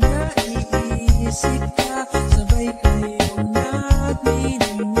 Pag naiisip ka, sabay kayong nagniningning.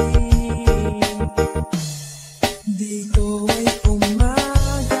 Dito ay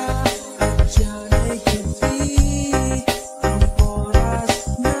umaga at dyan ay gabi. Ang oras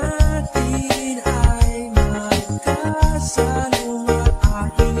natin ay magkasalunga.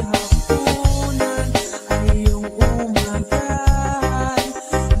 Aking hapunan ay iyong umagahan.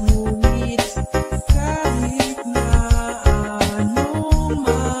 Ngunit kahit na anong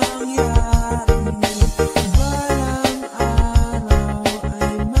mangyari, balang araw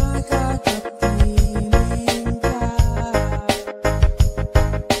ay makakapiling ka.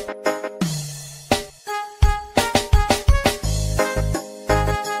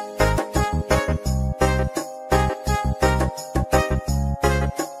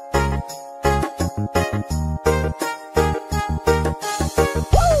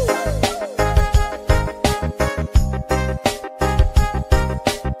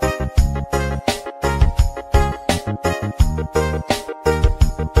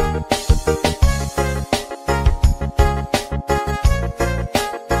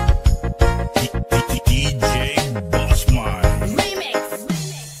 DJ Bossman. REMIX.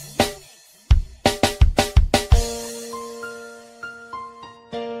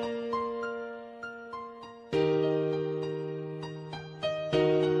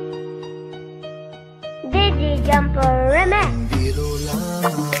 DJ Jumper REMIX. Biro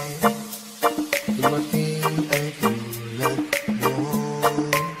lamang dumating ang tulad mo.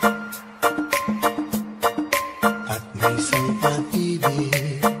 At may isang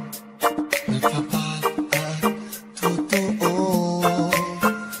pag-ibig na tapat at totoo.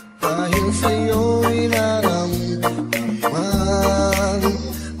 Dahil sa'yo'y naramdaman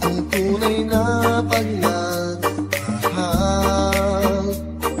ang tunay na pagmamahal.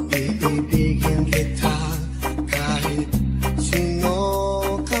 Iibigin kita kahit sino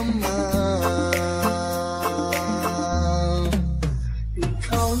ka man.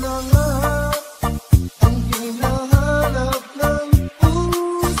 Ikaw na nga ang hinahanap ng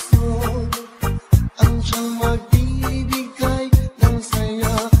puso, ang siyang magbibigay ng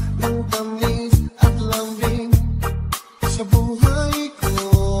saya, ng tamis at lambing sa buhay ko.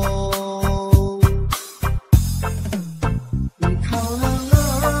 Ikaw na nga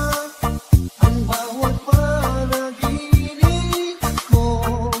ang bawat panaginip ko,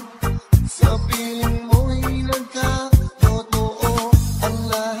 sa piling mo'y nagkatotoo ang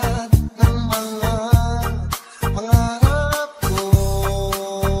lahat ng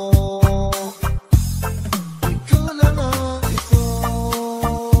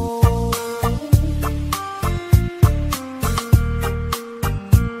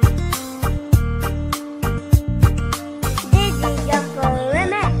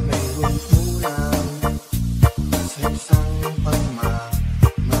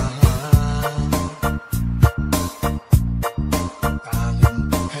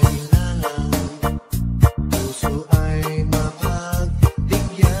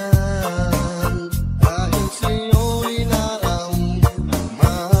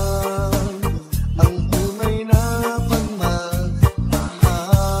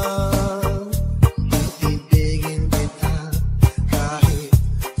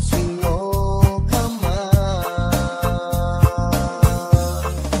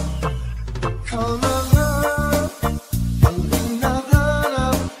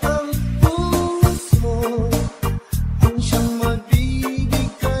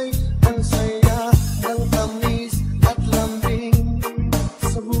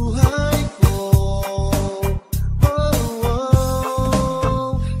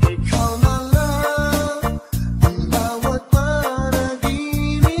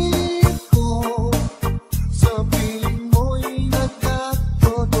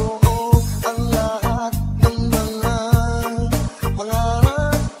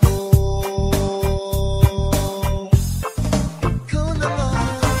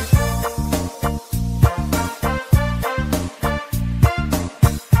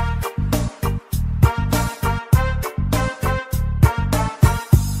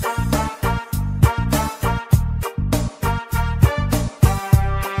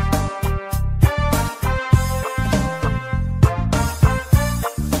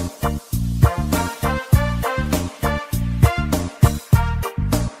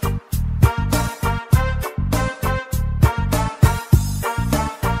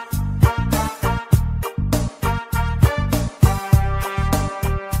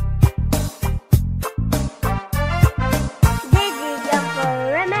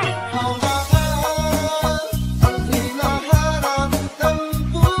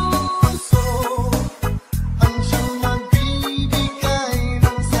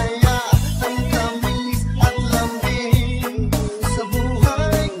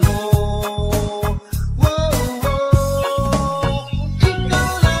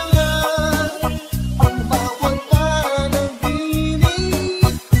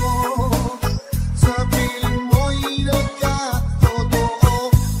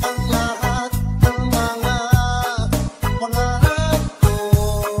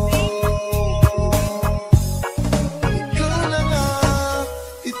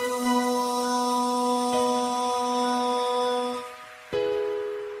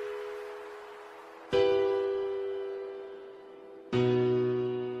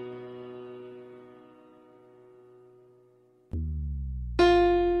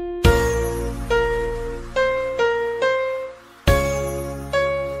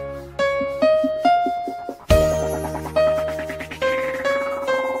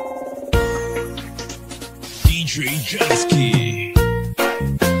DJ Jansky.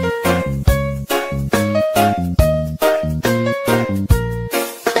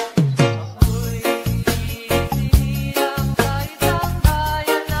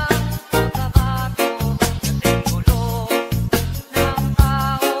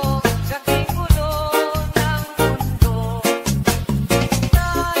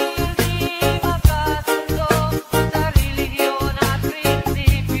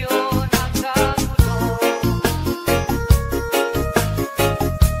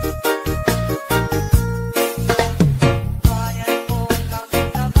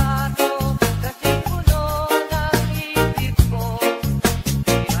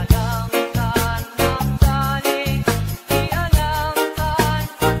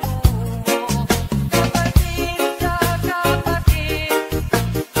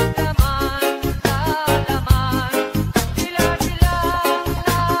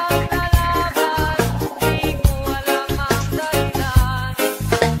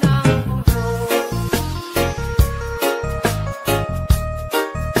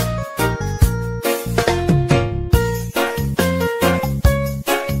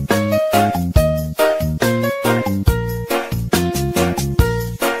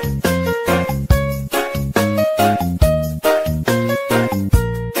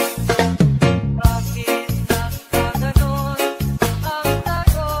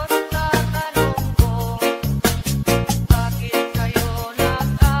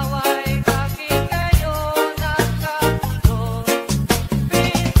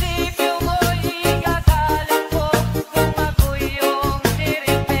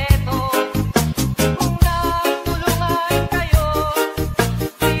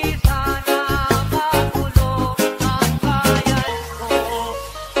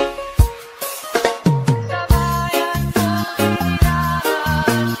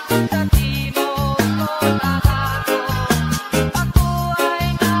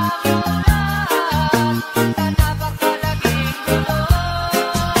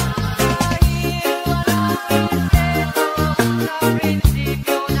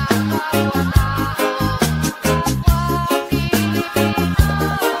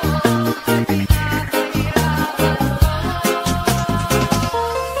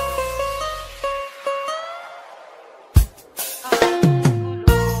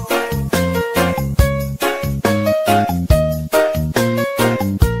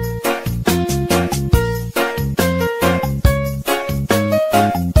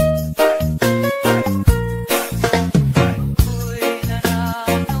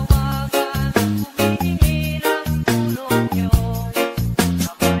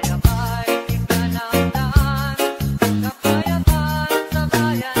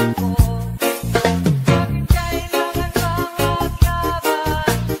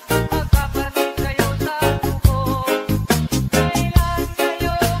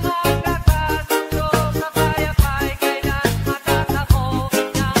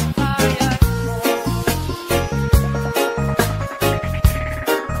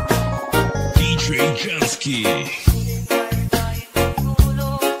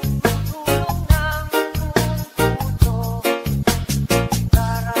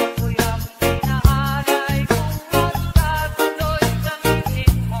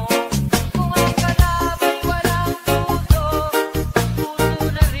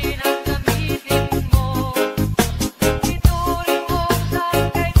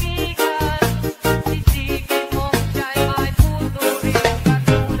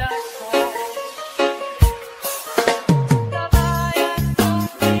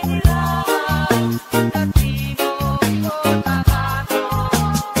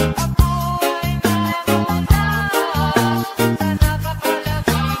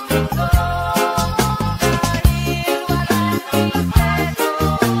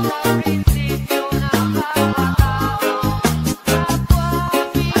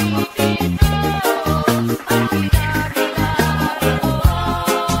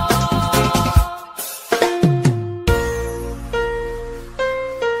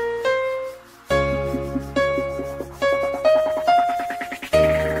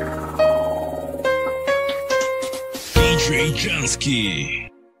 DJ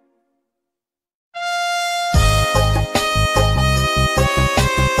Jansky.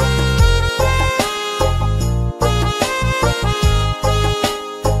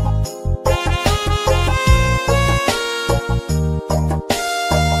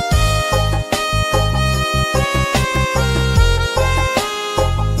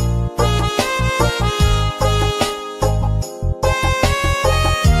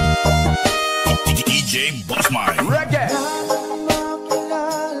 DJ Bossman. Reggae.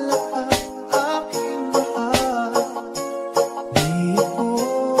 Makilala ka, aking mahal.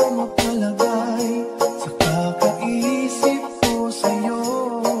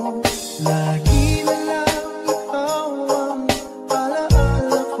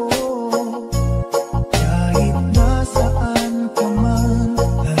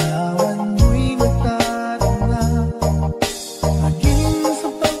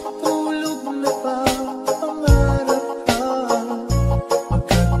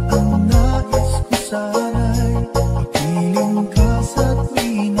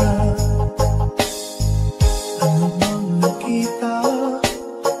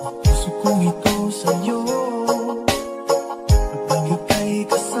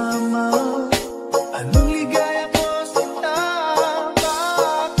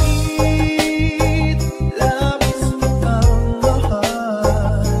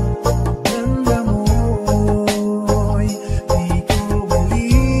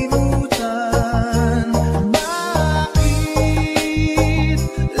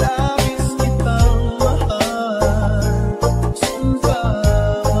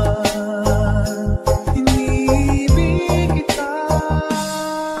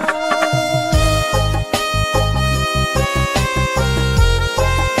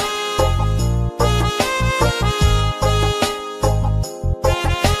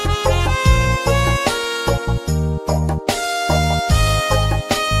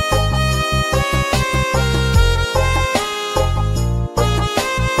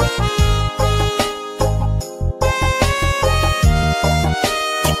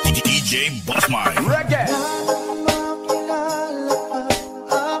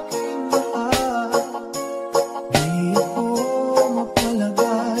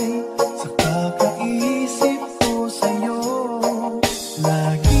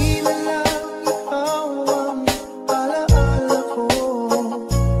 Lagi na lang ikaw ang alaala ko.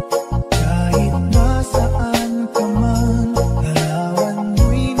 Kahit nasaan ka man, larawan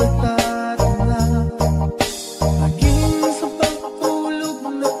mo'y natatala. Maging sa pagtulog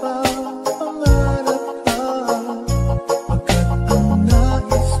na pangarap ka. Pagkat ang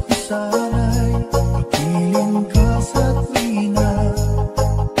nais ko sana'y kapiling ka sa tuwina.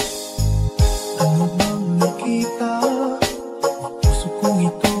 Ano bang nakita ang puso kong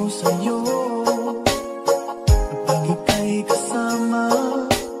ito sa'yo? Kapag ika'y kasama,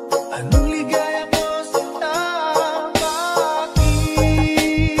 anong ligaya ko sinta? Bakit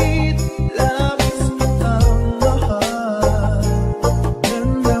labis kitang mahal?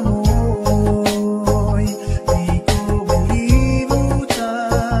 Ganda mo'y di ko malimutan.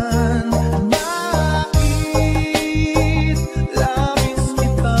 Bakit labis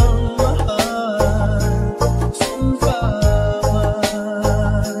kitang mahal? Sumpa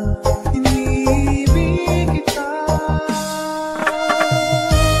man, inibig kita.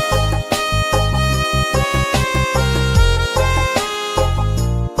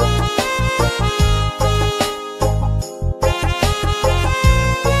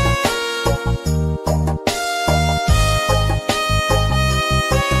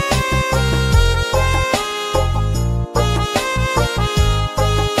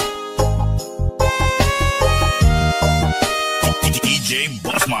 DJ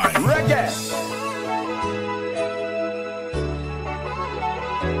Bossman. Reggae.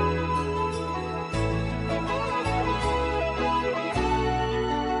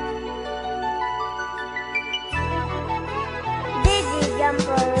 Digi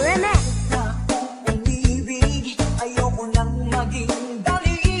Jumper Remix. Umibig, ayoko nang maging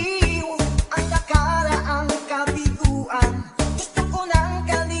baliw. Ang nakaraang kabiguan, gusto ko nang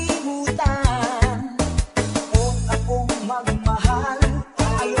kalimutan. Kung akong magmahal,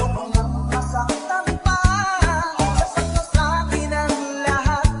 ayoko nang masaktan pa. Sasak na sa'kin ang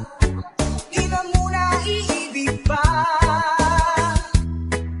lahat, di na muna iibig pa.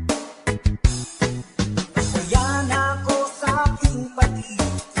 Kaya na ako sa aking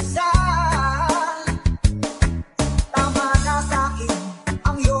pag-iisa. Tama na sa'kin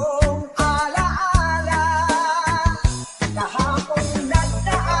ang iyong alaala. Kahapon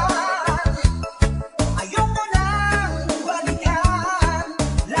nagdaan, ayoko nang balikan.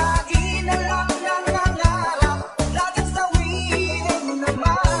 Lagi na lang nangangarap, laging sawirin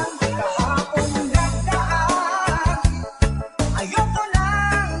naman. Kahapon nagdaan, ayoko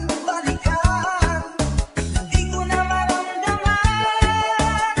nang balikan. Hindi ko na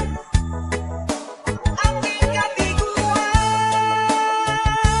maramdaman.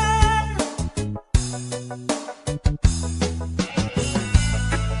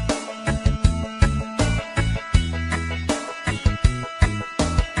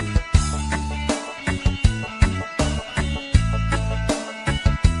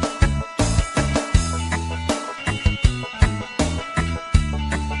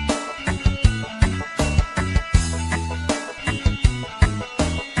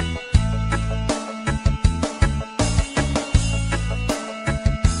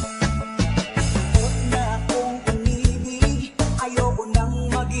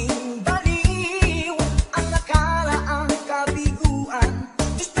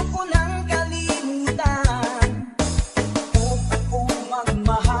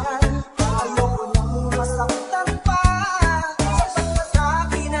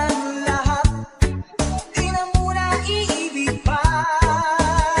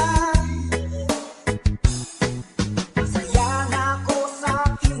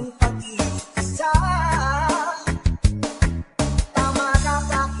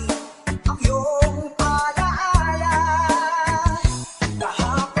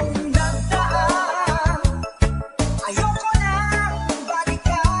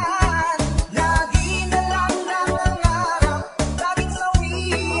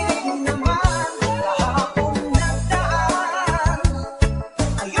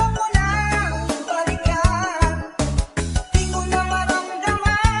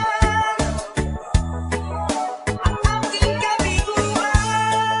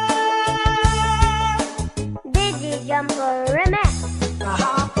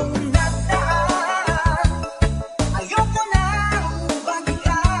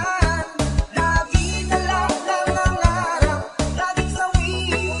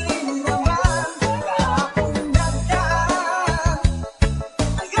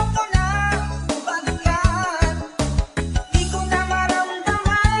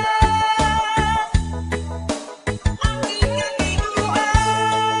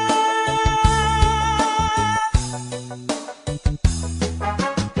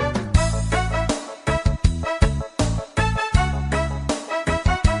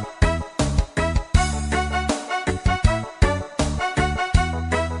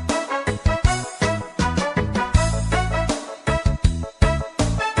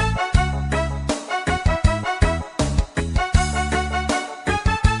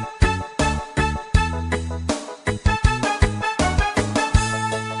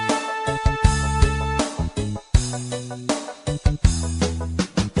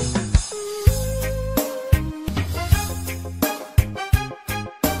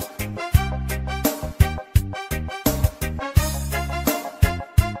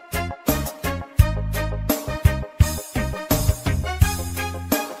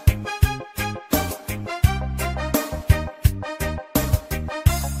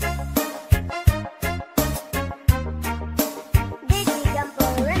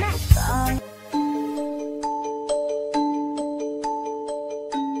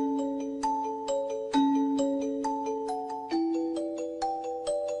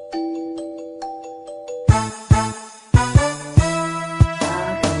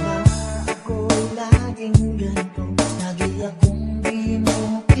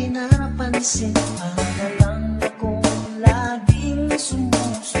 isip para lang akong laging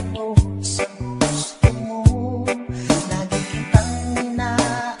sumusunod sa gusto mo. Lagi kitang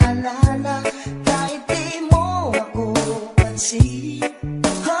inaalala kahit di mo ako pansin.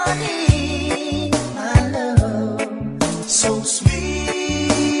 Honey, my love, so sweet.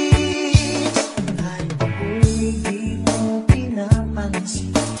 Kahit ako'y di mo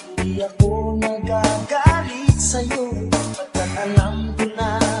pinapansin, di ako nagagalit sa'yo. Pagkat alam ko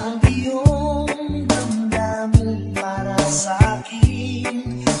na ang iyong damdamin para sa'kin.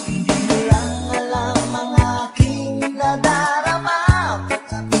 Hindi mo lang alam ang aking nadarama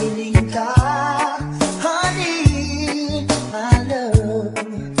pagkapiling ka. Honey, my love,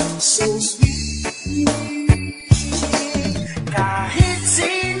 so sweet. Kahit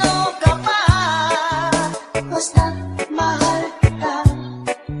sino ka pa, basta't mahal kita.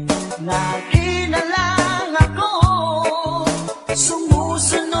 Lagi na lang ako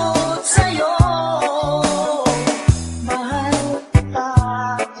sumusunod sa'yo. Mahal kita,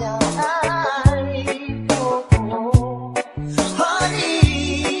 yan ay totoo.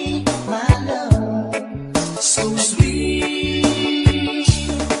 Honey, my love, so sweet.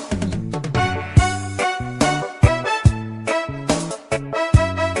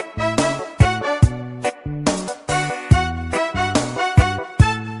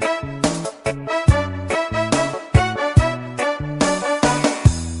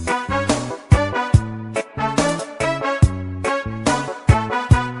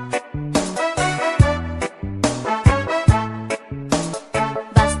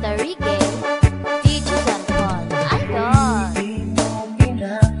 Basta Reggae, DJ Danton, Idol. Hindi mo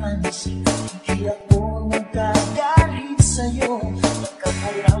pinapansin, hindi ako nagkagalit sa'yo. Pagkat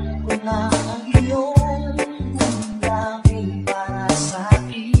alam ko na ang iyong damdamin para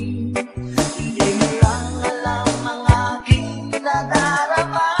sa'kin. Hindi mo lang alam ang aking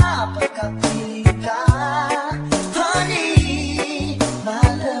nadarama pagkapiling ka. Honey, my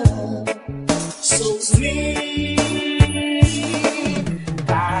love, so sweet.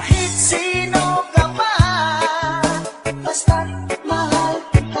 Kahit sino ka pa, basta't mahal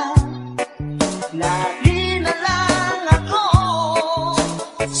kita. Lagi na lang ako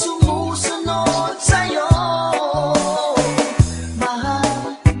sumusunod sa'yo.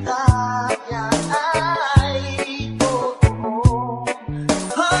 Mahal kita, yan ay totoo.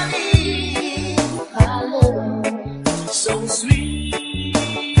 Honey, my love, so sweet.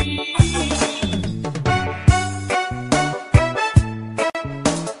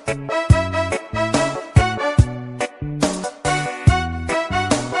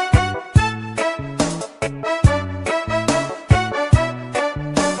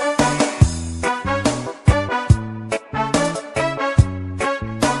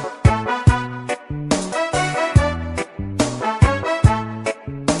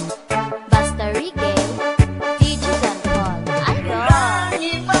 Basta Reggae, DJ Danton, Idol. Ang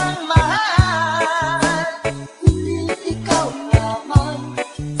ibang mahal, kundi ikaw naman.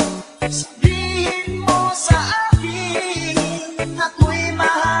 Sabihin mo sa akin, ako'y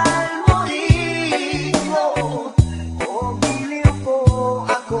mahal mo rin. O giliw ko,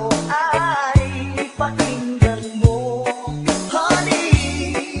 ako ay pakinggan mo.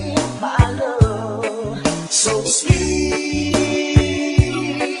 Honey, my love, so sweet.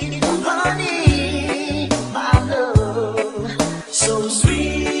 Honey, my love, so sweet.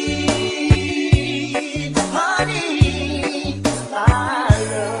 Honey, my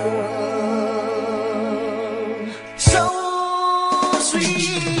love, so sweet.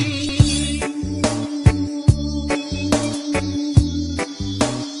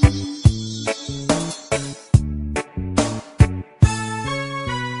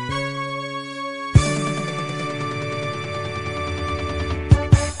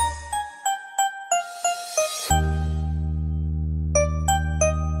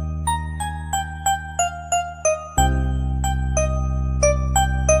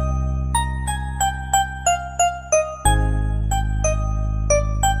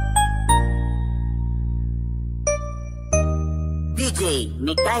 DJ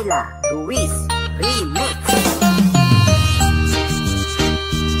Micaela Ruiz Remix.